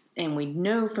 And we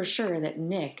know for sure that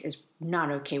Nick is not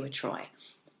okay with Troy.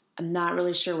 I'm not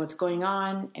really sure what's going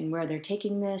on and where they're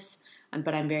taking this,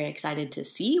 but I'm very excited to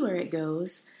see where it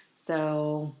goes.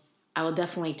 So I will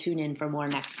definitely tune in for more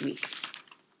next week.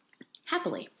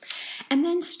 Happily. And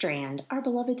then Strand, our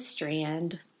beloved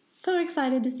Strand. So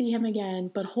excited to see him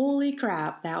again. But holy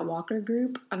crap, that Walker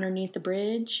group underneath the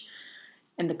bridge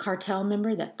and the cartel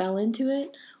member that fell into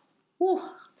it. Whew,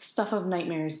 stuff of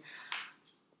nightmares.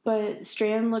 But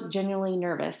Strand looked genuinely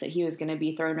nervous that he was going to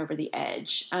be thrown over the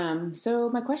edge. So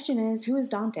my question is, who is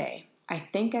Dante? I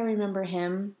think I remember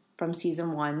him from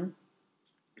season 1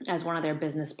 as one of their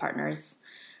business partners.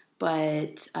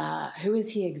 But who is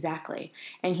he exactly?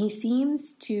 And he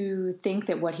seems to think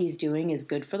that what he's doing is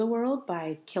good for the world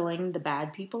by killing the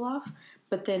bad people off.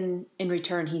 But then in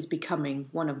return, he's becoming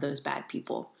one of those bad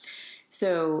people.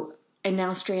 So, and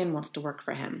now Strand wants to work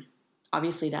for him.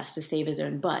 Obviously, that's to save his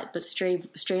own butt. But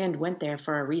Strand went there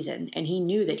for a reason, and he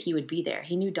knew that he would be there.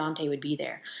 He knew Dante would be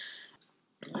there.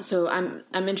 So I'm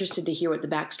interested to hear what the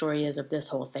backstory is of this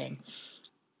whole thing.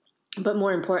 But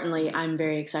more importantly, I'm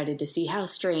very excited to see how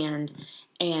Strand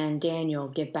and Daniel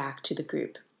get back to the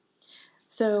group.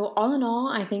 So all in all,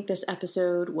 I think this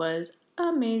episode was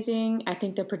amazing. I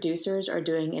think the producers are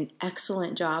doing an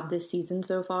excellent job this season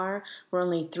so far. We're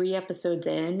only 3 episodes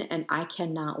in, and I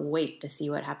cannot wait to see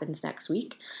what happens next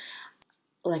week.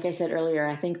 Like I said earlier,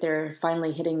 I think they're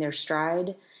finally hitting their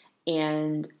stride,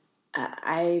 and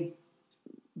I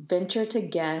venture to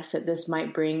guess that this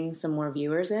might bring some more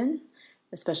viewers in,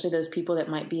 especially those people that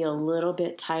might be a little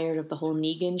bit tired of the whole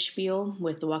Negan spiel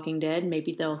with The Walking Dead.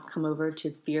 Maybe they'll come over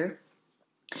to Fear.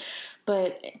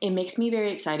 But it makes me very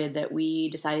excited that we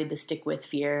decided to stick with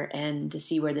Fear and to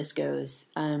see where this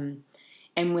goes. And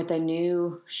with a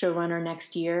new showrunner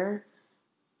next year,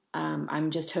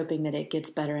 I'm just hoping that it gets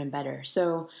better and better.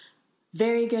 So,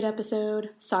 very good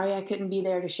episode. Sorry I couldn't be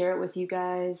there to share it with you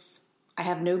guys. I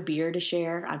have no beer to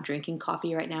share. I'm drinking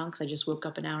coffee right now because I just woke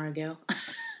up an hour ago.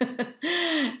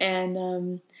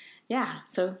 And, yeah,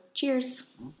 so cheers.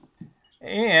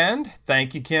 And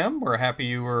thank you, Kim. We're happy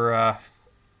you were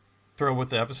thrilled with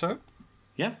the episode.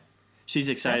 Yeah. She's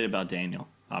excited about Daniel,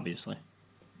 obviously.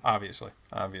 Obviously.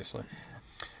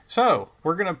 So,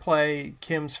 we're going to play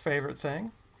Kim's favorite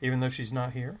thing, even though she's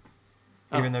not here.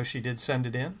 Even though she did send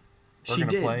it in. We're going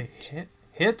to play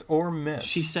hit or miss.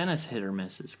 She sent us hit or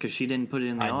misses because she didn't put it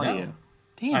in the audio. Know.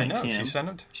 Damn I it, know. Kim. She sent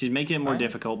it. She's making it more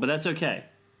difficult, but that's okay.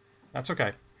 That's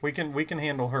okay. We can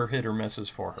handle her hit or misses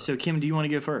for her. So, Kim, do you want to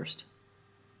go first?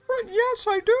 Yes,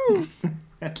 I do.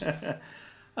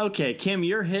 Okay, Kim,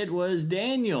 your hit was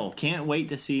Daniel. Can't wait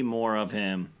to see more of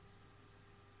him.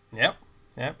 Yep,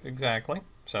 exactly.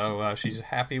 So she's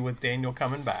happy with Daniel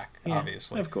coming back,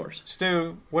 obviously. Of course.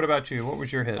 Stu, what about you? What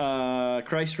was your hit?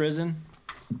 Christ Risen,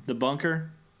 The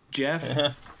Bunker,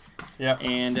 Jeff,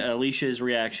 and Alicia's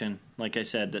reaction. Like I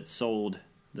said, that sold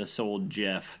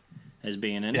Jeff as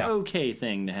being an okay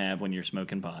thing to have when you're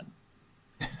smoking pot.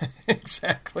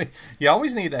 Exactly. You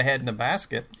always need a head in the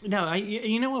basket. No,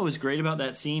 you know what was great about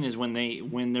that scene is when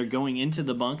they're going into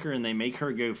the bunker and they make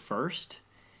her go first.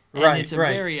 And it's a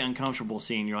very uncomfortable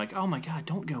scene. You're like, oh my God,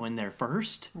 don't go in there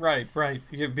first. Right.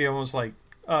 You'd be almost like,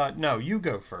 no, you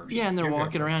go first. Yeah, and they're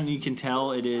walking around and you can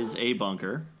tell it is a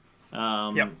bunker.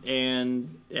 And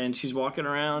she's walking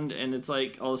around and it's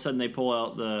like all of a sudden they pull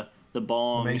out the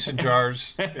bong. Mason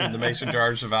jars and the mason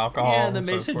jars of alcohol. Yeah, the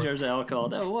mason jars of alcohol.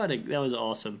 That was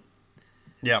awesome.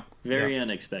 Yep. Very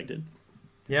unexpected.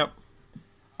 Yep.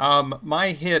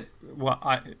 My hit, well,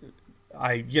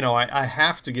 I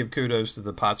have to give kudos to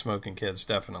the pot smoking kids,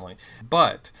 definitely.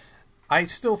 But I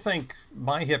still think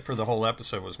my hit for the whole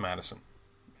episode was Madison.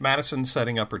 Madison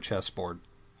setting up her chessboard.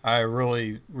 I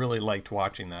really, really liked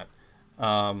watching that.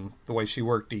 The way she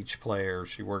worked each player.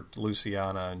 She worked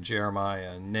Luciana and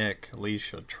Jeremiah and Nick,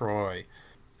 Alicia, Troy.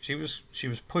 She was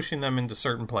pushing them into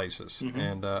certain places,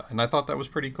 and I thought that was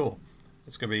pretty cool.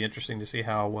 It's going to be interesting to see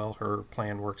how well her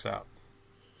plan works out.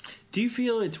 Do you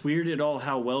feel it's weird at all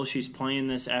how well she's playing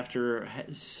this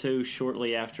so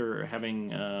shortly after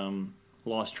having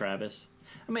lost Travis?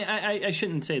 I mean, I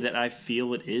shouldn't say that I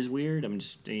feel it is weird. I'm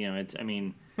just,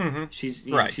 she's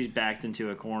she's backed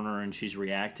into a corner and she's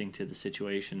reacting to the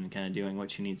situation and kind of doing what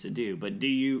she needs to do. But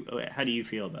how do you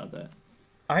feel about that?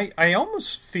 I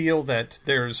almost feel that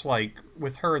there's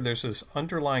with her, there's this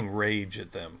underlying rage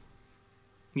at them.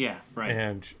 Yeah, right.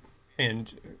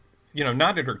 And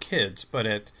not at her kids, but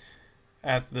at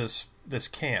this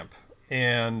camp,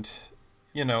 and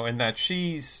and that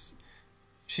she's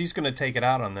going to take it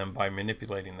out on them by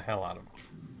manipulating the hell out of them.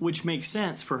 Which makes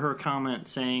sense for her comment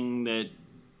saying that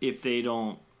if we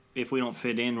don't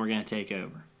fit in, we're going to take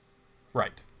over.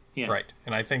 Right. Yeah. Right.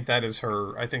 And I think that is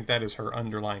her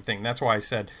underlying thing. That's why I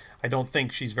said I don't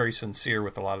think she's very sincere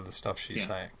with a lot of the stuff she's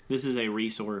saying. This is a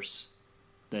resource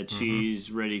that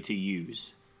she's ready to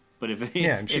use. But if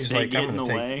and she's they get in the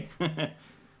way,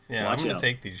 I'm going to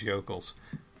take these yokels.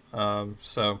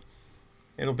 So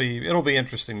it'll be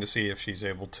interesting to see if she's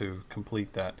able to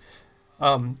complete that.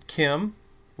 Kim,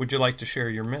 would you like to share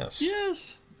your miss?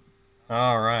 Yes.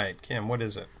 All right, Kim, what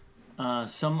is it?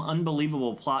 Some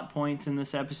unbelievable plot points in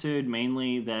this episode,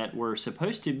 mainly that we're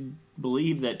supposed to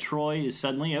believe that Troy is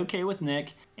suddenly okay with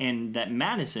Nick, and that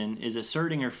Madison is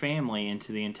asserting her family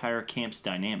into the entire camp's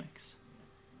dynamics.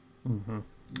 Mm-hmm.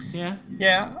 Yeah?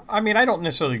 Yeah, I mean, I don't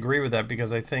necessarily agree with that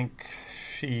because I think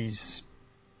she's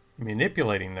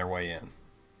manipulating their way in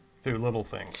through little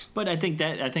things. But I think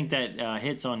that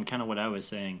hits on kind of what I was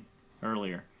saying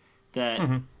earlier,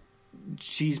 that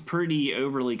she's pretty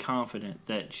overly confident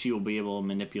that she will be able to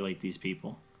manipulate these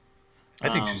people. I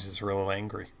think she's just real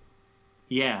angry.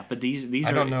 Yeah, but these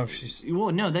I don't know if she's...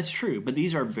 Well, no, that's true. But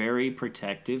these are very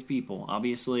protective people.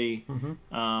 Obviously,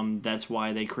 that's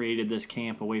why they created this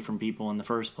camp away from people in the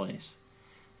first place.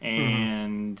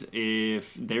 And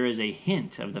if there is a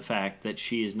hint of the fact that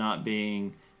she is not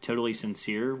being totally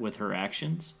sincere with her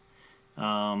actions,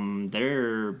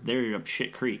 they're up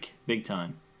shit creek big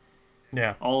time.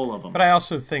 Yeah, all of them. But I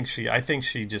also think she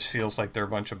just feels like they're a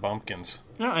bunch of bumpkins.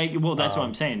 No, well, that's what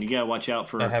I'm saying. You gotta watch out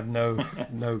for that have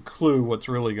no clue what's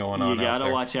really going on. You gotta out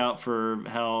there. watch out for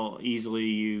how easily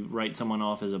you write someone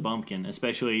off as a bumpkin.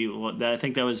 Especially, I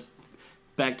think that was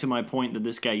back to my point that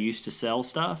this guy used to sell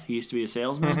stuff. He used to be a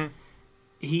salesman.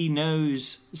 He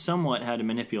knows somewhat how to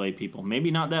manipulate people.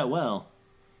 Maybe not that well,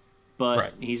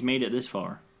 but he's made it this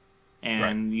far.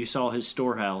 And you saw his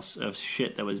storehouse of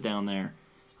shit that was down there.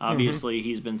 Obviously,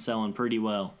 he's been selling pretty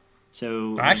well.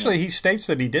 So actually, he states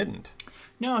that he didn't.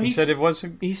 No, he said it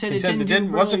wasn't. He said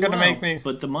it wasn't going to make me.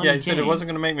 But the money. Yeah, he said it wasn't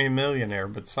going to make me a millionaire,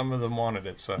 but some of them wanted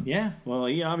it. So yeah, well,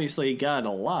 he obviously got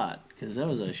a lot because that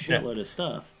was a shitload of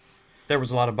stuff. There was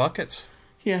a lot of buckets.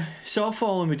 Yeah, so I'll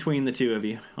fall in between the two of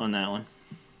you on that one.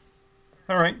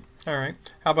 All right.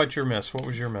 How about your miss? What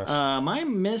was your miss? My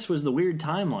miss was the weird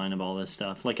timeline of all this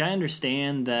stuff. Like, I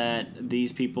understand that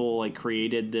these people like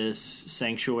created this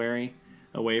sanctuary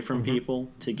away from people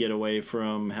to get away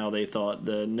from how they thought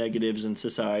the negatives in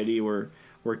society were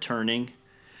turning.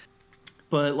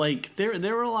 But like,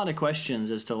 there were a lot of questions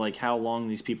as to like how long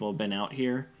these people have been out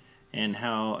here, and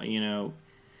how, you know,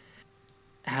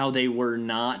 how they were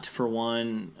not, for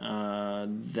one,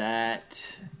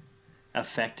 that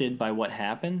affected by what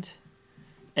happened.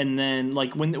 And then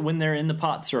like when they're in the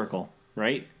pot circle,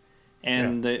 right?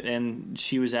 And and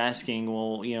she was asking,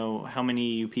 well, you know, how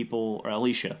many of you people, or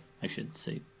Alicia, I should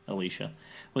say, Alicia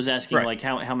was asking, right, like,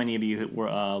 how many of you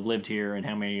were lived here, and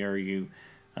how many are you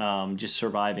just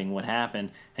surviving what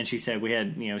happened? And she said we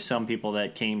had, you know, some people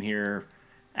that came here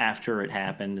after it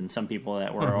happened, and some people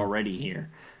that were already here.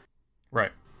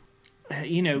 Right.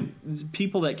 You know,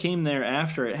 people that came there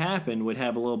after it happened would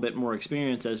have a little bit more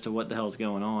experience as to what the hell's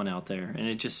going on out there. And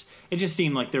it just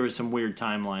seemed like there was some weird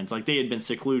timelines. Like, they had been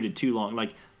secluded too long.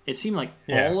 Like, it seemed like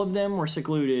all of them were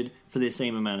secluded for the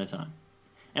same amount of time.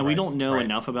 And we don't know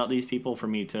enough about these people for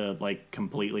me to, like,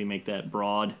 completely make that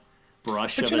broad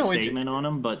brush of a statement on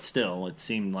them. But still, it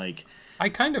seemed like... I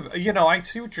kind of, you know, I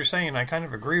see what you're saying. I kind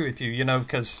of agree with you, you know,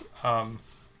 because,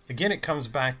 again, it comes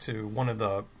back to one of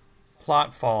the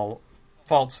plot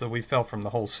faults that we felt from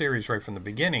the whole series right from the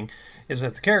beginning, is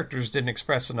that the characters didn't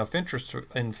express enough interest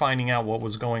in finding out what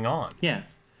was going on. Yeah.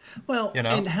 Well, you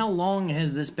know? And how long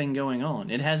has this been going on?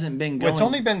 It hasn't been going... Well, it's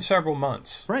only been several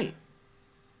months. Right.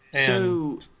 And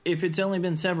so if it's only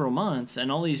been several months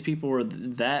and all these people were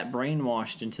that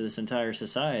brainwashed into this entire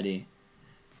society,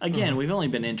 again, we've only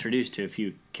been introduced to a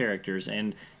few characters,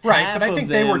 and half but I think of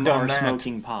they them were done are that.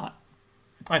 smoking pot.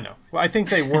 I know. Well, I think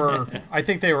they were. I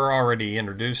think they were already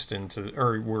introduced into,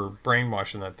 or were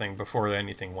brainwashed in that thing before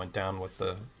anything went down with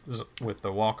the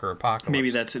Walker apocalypse. Maybe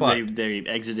that's they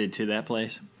exited to that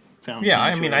place. Found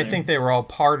I mean, I think they were all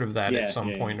part of that at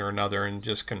some point or another, and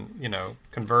just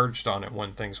converged on it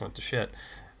when things went to shit.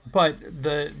 But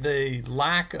the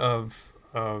lack of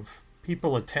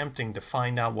people attempting to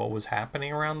find out what was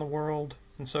happening around the world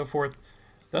and so forth,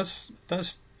 does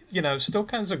still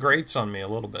kind of grates on me a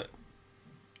little bit.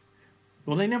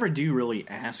 Well, they never do really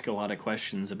ask a lot of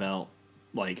questions about,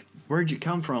 like, where'd you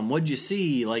come from? What'd you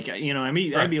see? Like, you know, I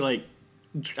mean,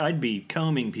 I'd be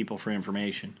combing people for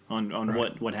information on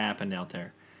what happened out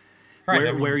there.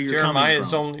 Right. Where you're coming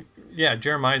from.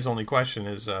 Jeremiah's only question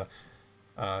is,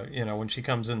 when she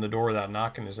comes in the door without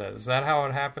knocking, is that how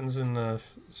it happens in the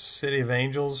City of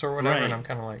Angels or whatever? Right. And I'm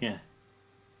kind of like,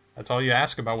 that's all you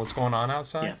ask about what's going on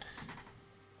outside?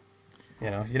 Yeah.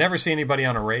 You know, you never see anybody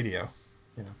on a radio.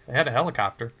 You know, they had a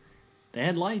helicopter. They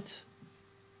had lights.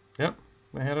 Yep,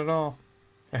 they had it all.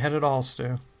 They had it all,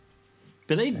 Stu.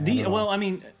 But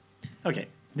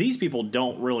these people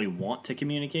don't really want to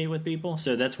communicate with people,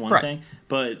 so that's one thing.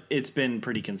 But it's been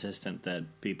pretty consistent that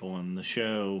people in the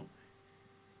show,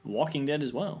 Walking Dead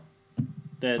as well,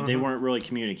 that they weren't really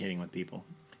communicating with people.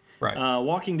 Right.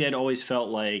 Walking Dead always felt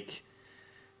like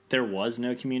there was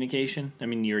no communication. I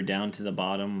mean, you're down to the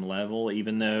bottom level,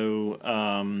 even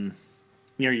though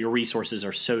your resources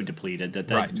are so depleted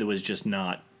that was just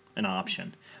not an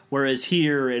option. Whereas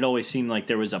here, it always seemed like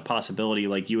there was a possibility,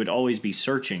 like you would always be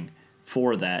searching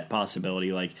for that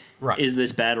possibility. Like, is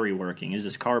this battery working? Is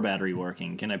this car battery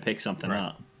working? Can I pick something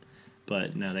up?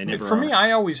 But no, they never. For me,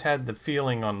 I always had the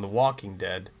feeling on The Walking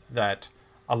Dead that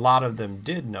a lot of them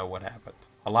did know what happened.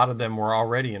 A lot of them were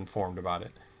already informed about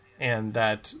it. And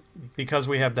that because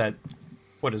we have that,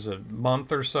 what is it,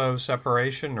 month or so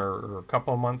separation or a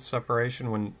couple of months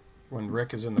separation when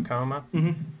Rick is in the coma,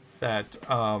 that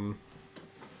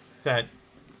that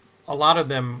a lot of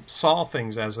them saw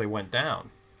things as they went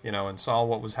down, you know, and saw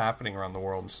what was happening around the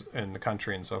world and the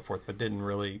country and so forth, but didn't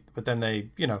really, but then they,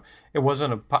 you know, it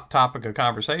wasn't a topic of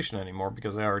conversation anymore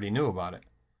because they already knew about it.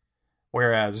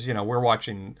 Whereas, you know, we're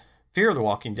watching Fear the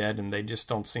Walking Dead and they just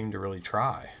don't seem to really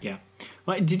try. Yeah.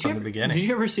 Well, did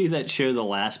you ever see that show, The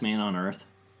Last Man on Earth?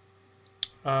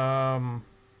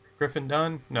 Griffin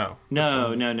Dunn? No.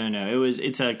 No.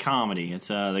 It's a comedy. It's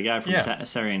the guy from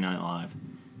Saturday Night Live.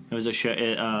 It was a show.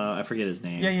 I forget his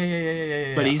name.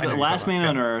 Yeah. But he's the last man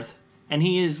on Earth, and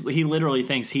he literally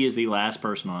thinks he is the last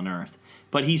person on Earth.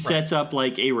 But he sets up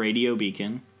like a radio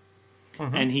beacon,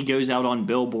 and he goes out on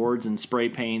billboards and spray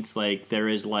paints like there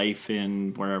is life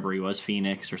in wherever he was,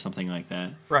 Phoenix or something like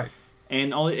that. Right.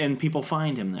 And people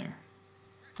find him there.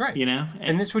 Right. You know?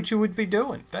 And that's what you would be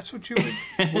doing. That's what you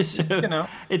would, so, you know.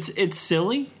 It's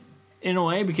silly in a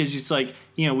way because it's like,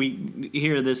 you know, we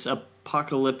hear this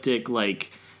apocalyptic,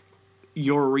 like,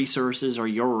 your resources are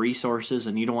your resources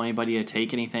and you don't want anybody to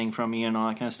take anything from you and all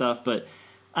that kind of stuff. But,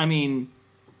 I mean,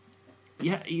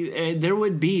 yeah, there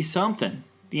would be something.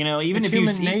 You know, even it's if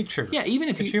human nature. Yeah, even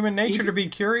if it's human nature to be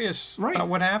curious about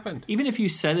what happened. Even if you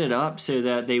set it up so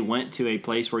that they went to a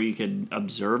place where you could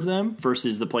observe them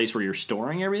versus the place where you're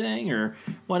storing everything or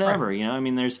whatever. Right. You know, I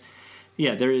mean, there is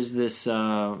this. There's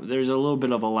a little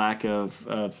bit of a lack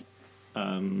of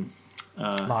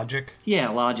logic. Yeah,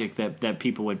 logic that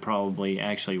people would probably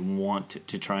actually want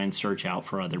to try and search out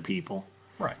for other people.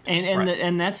 Right.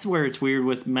 And that's where it's weird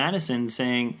with Madison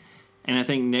saying. And I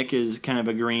think Nick is kind of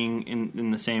agreeing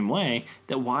in the same way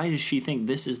that why does she think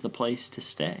this is the place to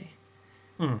stay?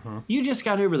 Mm-hmm. You just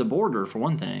got over the border for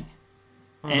one thing,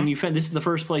 and this is the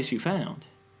first place you found.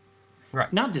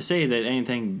 Right. Not to say that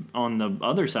anything on the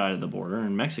other side of the border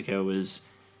in Mexico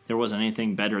there wasn't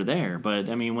anything better there, but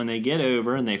I mean when they get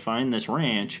over and they find this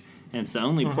ranch and it's the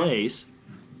only place,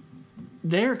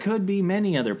 there could be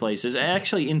many other places.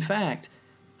 Actually, in fact,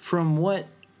 from what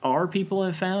our people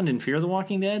have found in Fear the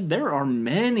Walking Dead, there are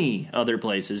many other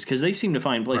places because they seem to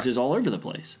find places all over the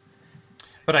place.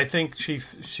 But I think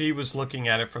she was looking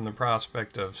at it from the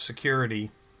prospect of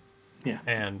security,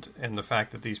 and the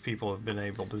fact that these people have been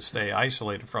able to stay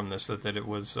isolated from this, that it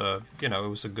was it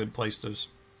was a good place to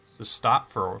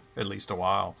stop for at least a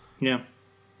while. Yeah,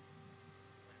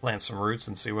 plant some roots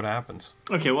and see what happens.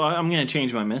 Okay, well I'm going to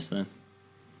change my miss then.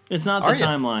 It's not the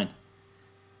timeline.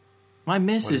 My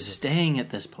miss is staying at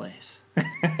this place.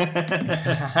 And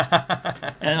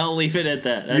I'll leave it at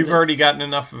that. You've already gotten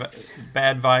enough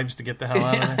bad vibes to get the hell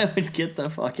out of there? I would get the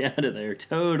fuck out of there.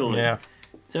 Totally. Yeah.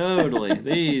 Totally.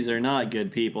 These are not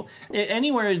good people.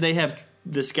 Anywhere they have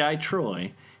this guy,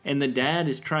 Troy, and the dad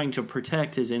is trying to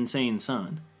protect his insane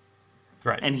son.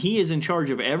 Right. And he is in charge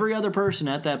of every other person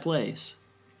at that place.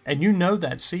 And you know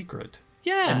that secret.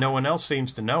 Yeah. And no one else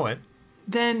seems to know it.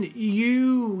 Then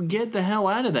you get the hell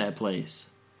out of that place.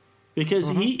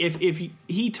 Because if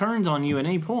he turns on you at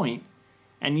any point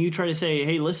and you try to say,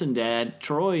 hey, listen, Dad,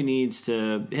 Troy needs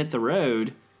to hit the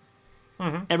road,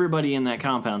 everybody in that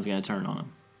compound's going to turn on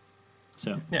him.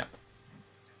 So Yeah,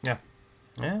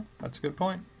 that's a good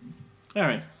point. All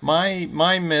right.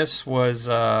 My miss was,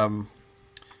 up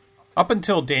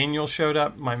until Daniel showed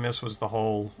up, my miss was the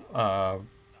whole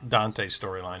Dante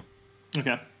storyline.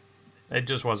 Okay. It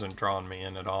just wasn't drawing me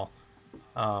in at all.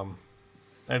 And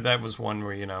that was one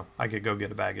where, I could go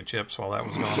get a bag of chips while that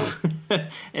was going on.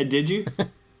 And did you?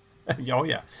 Oh,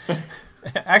 yeah.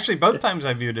 Actually, both times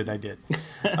I viewed it, I did.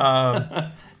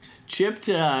 Chip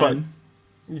time.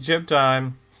 Chip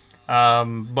time.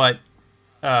 But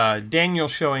Daniel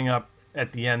showing up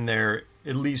at the end there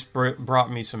at least brought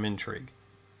me some intrigue.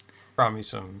 Brought me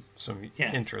some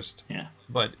interest. Yeah.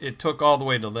 But it took all the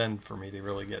way till then for me to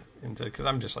really get into it, because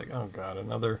I'm just like, oh god,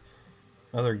 another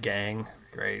gang.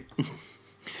 Great.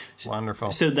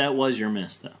 Wonderful. So that was your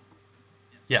miss, though?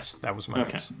 Yes, that was my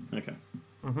miss. Okay.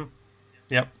 Mm-hmm.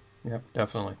 Yep,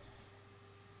 definitely.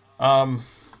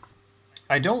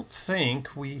 I don't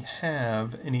think we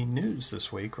have any news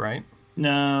this week, right?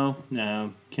 No.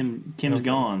 Kim's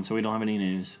gone, so we don't have any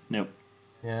news. Nope.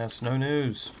 Yes, no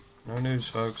news. No news,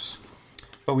 folks.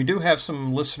 But we do have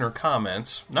some listener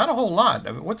comments. Not a whole lot.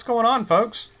 I mean, what's going on,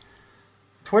 folks?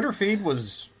 Twitter feed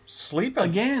was sleeping.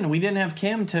 Again, we didn't have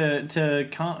Kim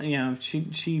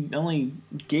she only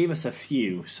gave us a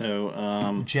few.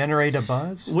 So generate a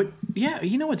buzz?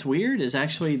 You know what's weird is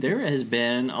actually there has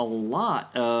been a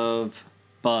lot of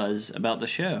buzz about the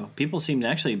show. People seem to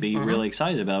actually be really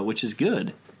excited about it, which is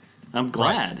good. I'm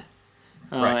glad.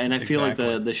 Right. And I feel like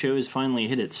the show has finally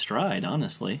hit its stride,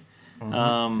 honestly.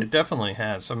 Mm-hmm. It definitely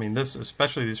has. I mean,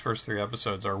 especially these first 3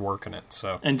 episodes are working it.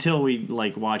 So until we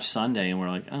watch Sunday and we're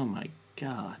like, oh my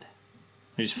god,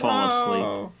 we just fall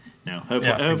asleep. No,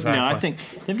 hopefully, exactly. No. I think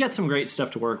they've got some great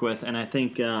stuff to work with, and I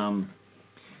think I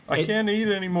can't eat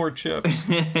any more chips.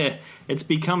 It's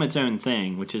become its own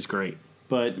thing, which is great.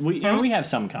 But we have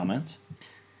some comments.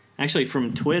 Actually,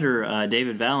 from Twitter,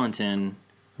 David Valentin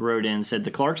wrote in and said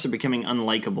the Clarks are becoming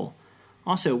unlikable.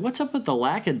 Also, what's up with the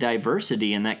lack of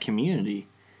diversity in that community?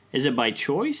 Is it by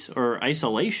choice or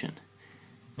isolation?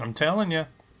 I'm telling you,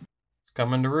 it's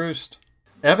coming to roost.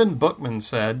 Evan Bookman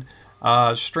said,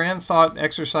 Strand thought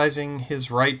exercising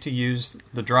his right to use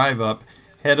the drive-up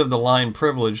head-of-the-line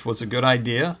privilege was a good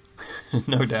idea.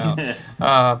 No doubt.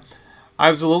 I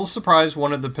was a little surprised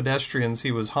one of the pedestrians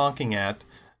he was honking at,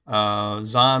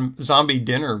 Zombie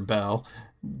Dinner Bell,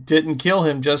 didn't kill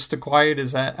him just to quiet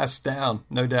his ass down,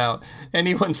 no doubt.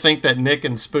 Anyone think that Nick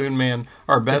and Spoonman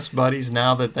are best buddies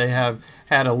now that they have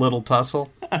had a little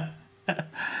tussle?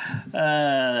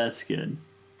 That's good.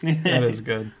 That is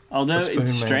good. Although The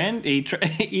Spoon Man.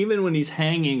 even when he's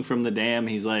hanging from the dam,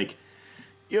 he's like,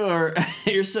 "You're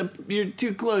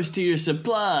too close to your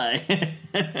supply."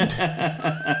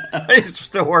 He's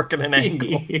still working an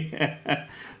angle. Yeah.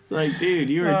 Like, dude,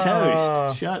 you are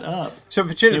toast. Shut up. So,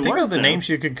 but you It think of worked, the though. names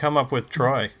you could come up with,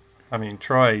 Troy. I mean,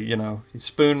 Troy, he's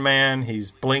Spoon Man,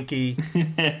 he's Blinky,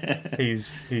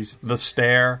 he's the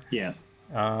Stare. Yeah.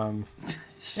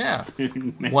 Yeah.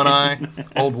 Spoon Man. One Eye,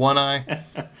 old One Eye.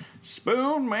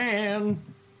 Spoon Man.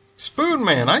 Spoon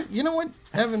Man. You know what,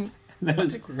 Evan? I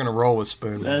think we're going to roll with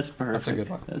Spoon Man. That's perfect. That's a good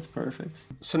one. That's perfect.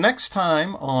 So next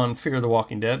time on Fear the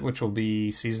Walking Dead, which will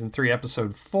be Season 3,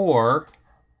 Episode 4,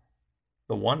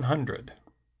 The 100.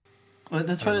 Well,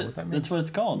 that's what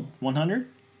it's called. 100?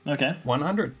 Okay.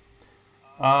 100.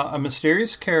 A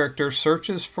mysterious character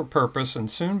searches for purpose and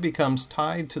soon becomes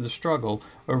tied to the struggle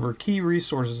over key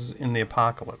resources in the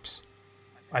apocalypse.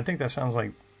 I think that sounds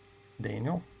like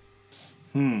Daniel.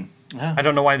 Yeah. I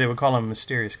don't know why they would call him a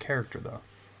mysterious character, though.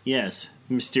 Yes.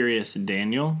 Mysterious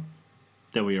Daniel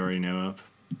that we already know of.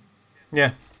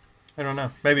 Yeah. I don't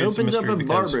know. Maybe it's a Opens up mystery a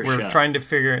because barber we're shop. trying to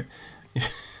figure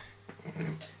it.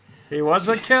 He was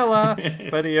a killer,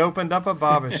 but he opened up a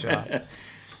barber shop.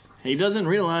 He doesn't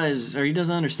realize, or he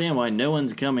doesn't understand why no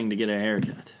one's coming to get a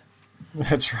haircut.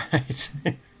 That's right.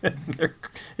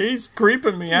 He's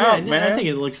creeping me out, man. I think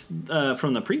it looks,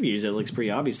 from the previews, it looks pretty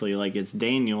obviously like it's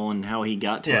Daniel and how he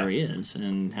got to where he is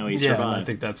and how he survived. Yeah, I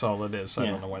think that's all it is. I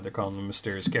don't know why they're calling him a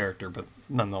mysterious character, but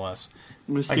nonetheless.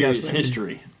 Mysterious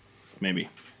history, maybe.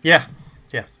 Yeah.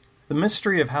 The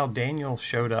mystery of how Daniel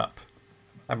showed up.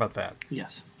 How about that?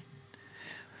 Yes.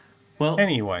 Well,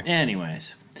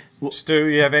 anyways. Stu,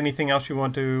 you have anything else you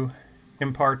want to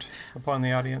impart upon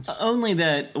the audience? Only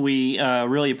that we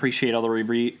really appreciate all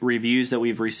the reviews that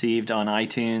we've received on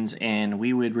iTunes, and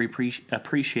we would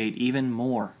appreciate even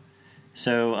more.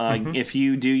 So if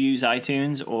you do use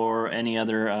iTunes or any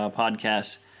other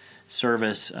podcast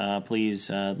service, please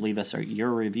leave us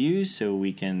your reviews so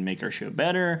we can make our show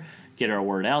better, get our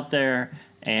word out there,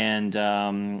 and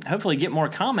hopefully get more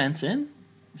comments in.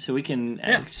 So we can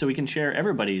share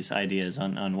everybody's ideas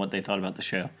on what they thought about the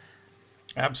show.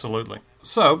 Absolutely.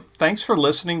 So, thanks for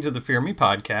listening to the Fear Me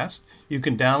podcast. You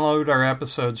can download our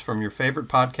episodes from your favorite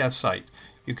podcast site.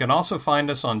 You can also find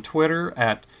us on Twitter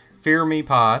at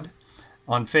FearMePod,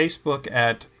 on Facebook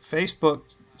at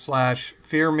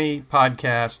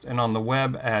Facebook/FearMePodcast, and on the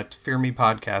web at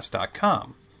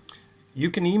FearMePodcast.com. You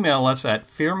can email us at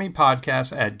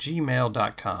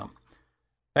FearMePodcast@gmail.com.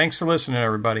 Thanks for listening,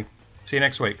 everybody. See you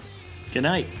next week. Good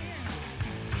night.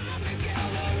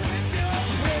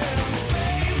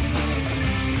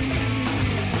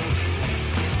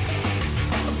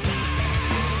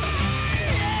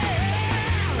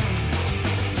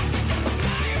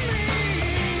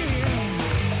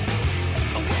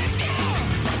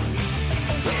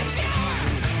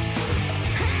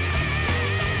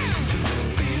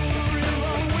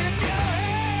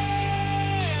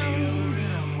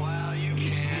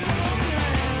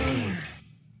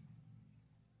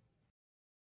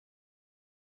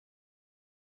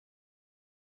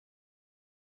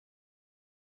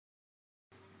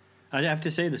 I have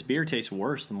to say, this beer tastes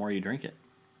worse the more you drink it.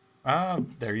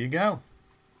 There you go.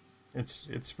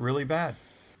 It's really bad.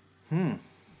 You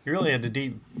really had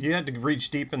to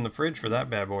reach deep in the fridge for that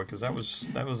bad boy, because that was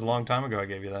a long time ago I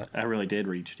gave you that. I really did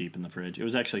reach deep in the fridge. It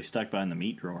was actually stuck behind the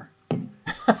meat drawer.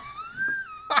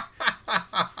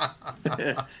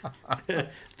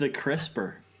 The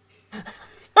crisper.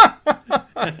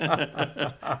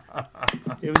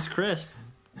 It was crisp.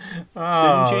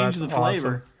 Oh, Didn't change the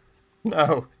flavor. Awesome.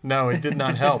 No, it did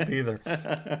not help either.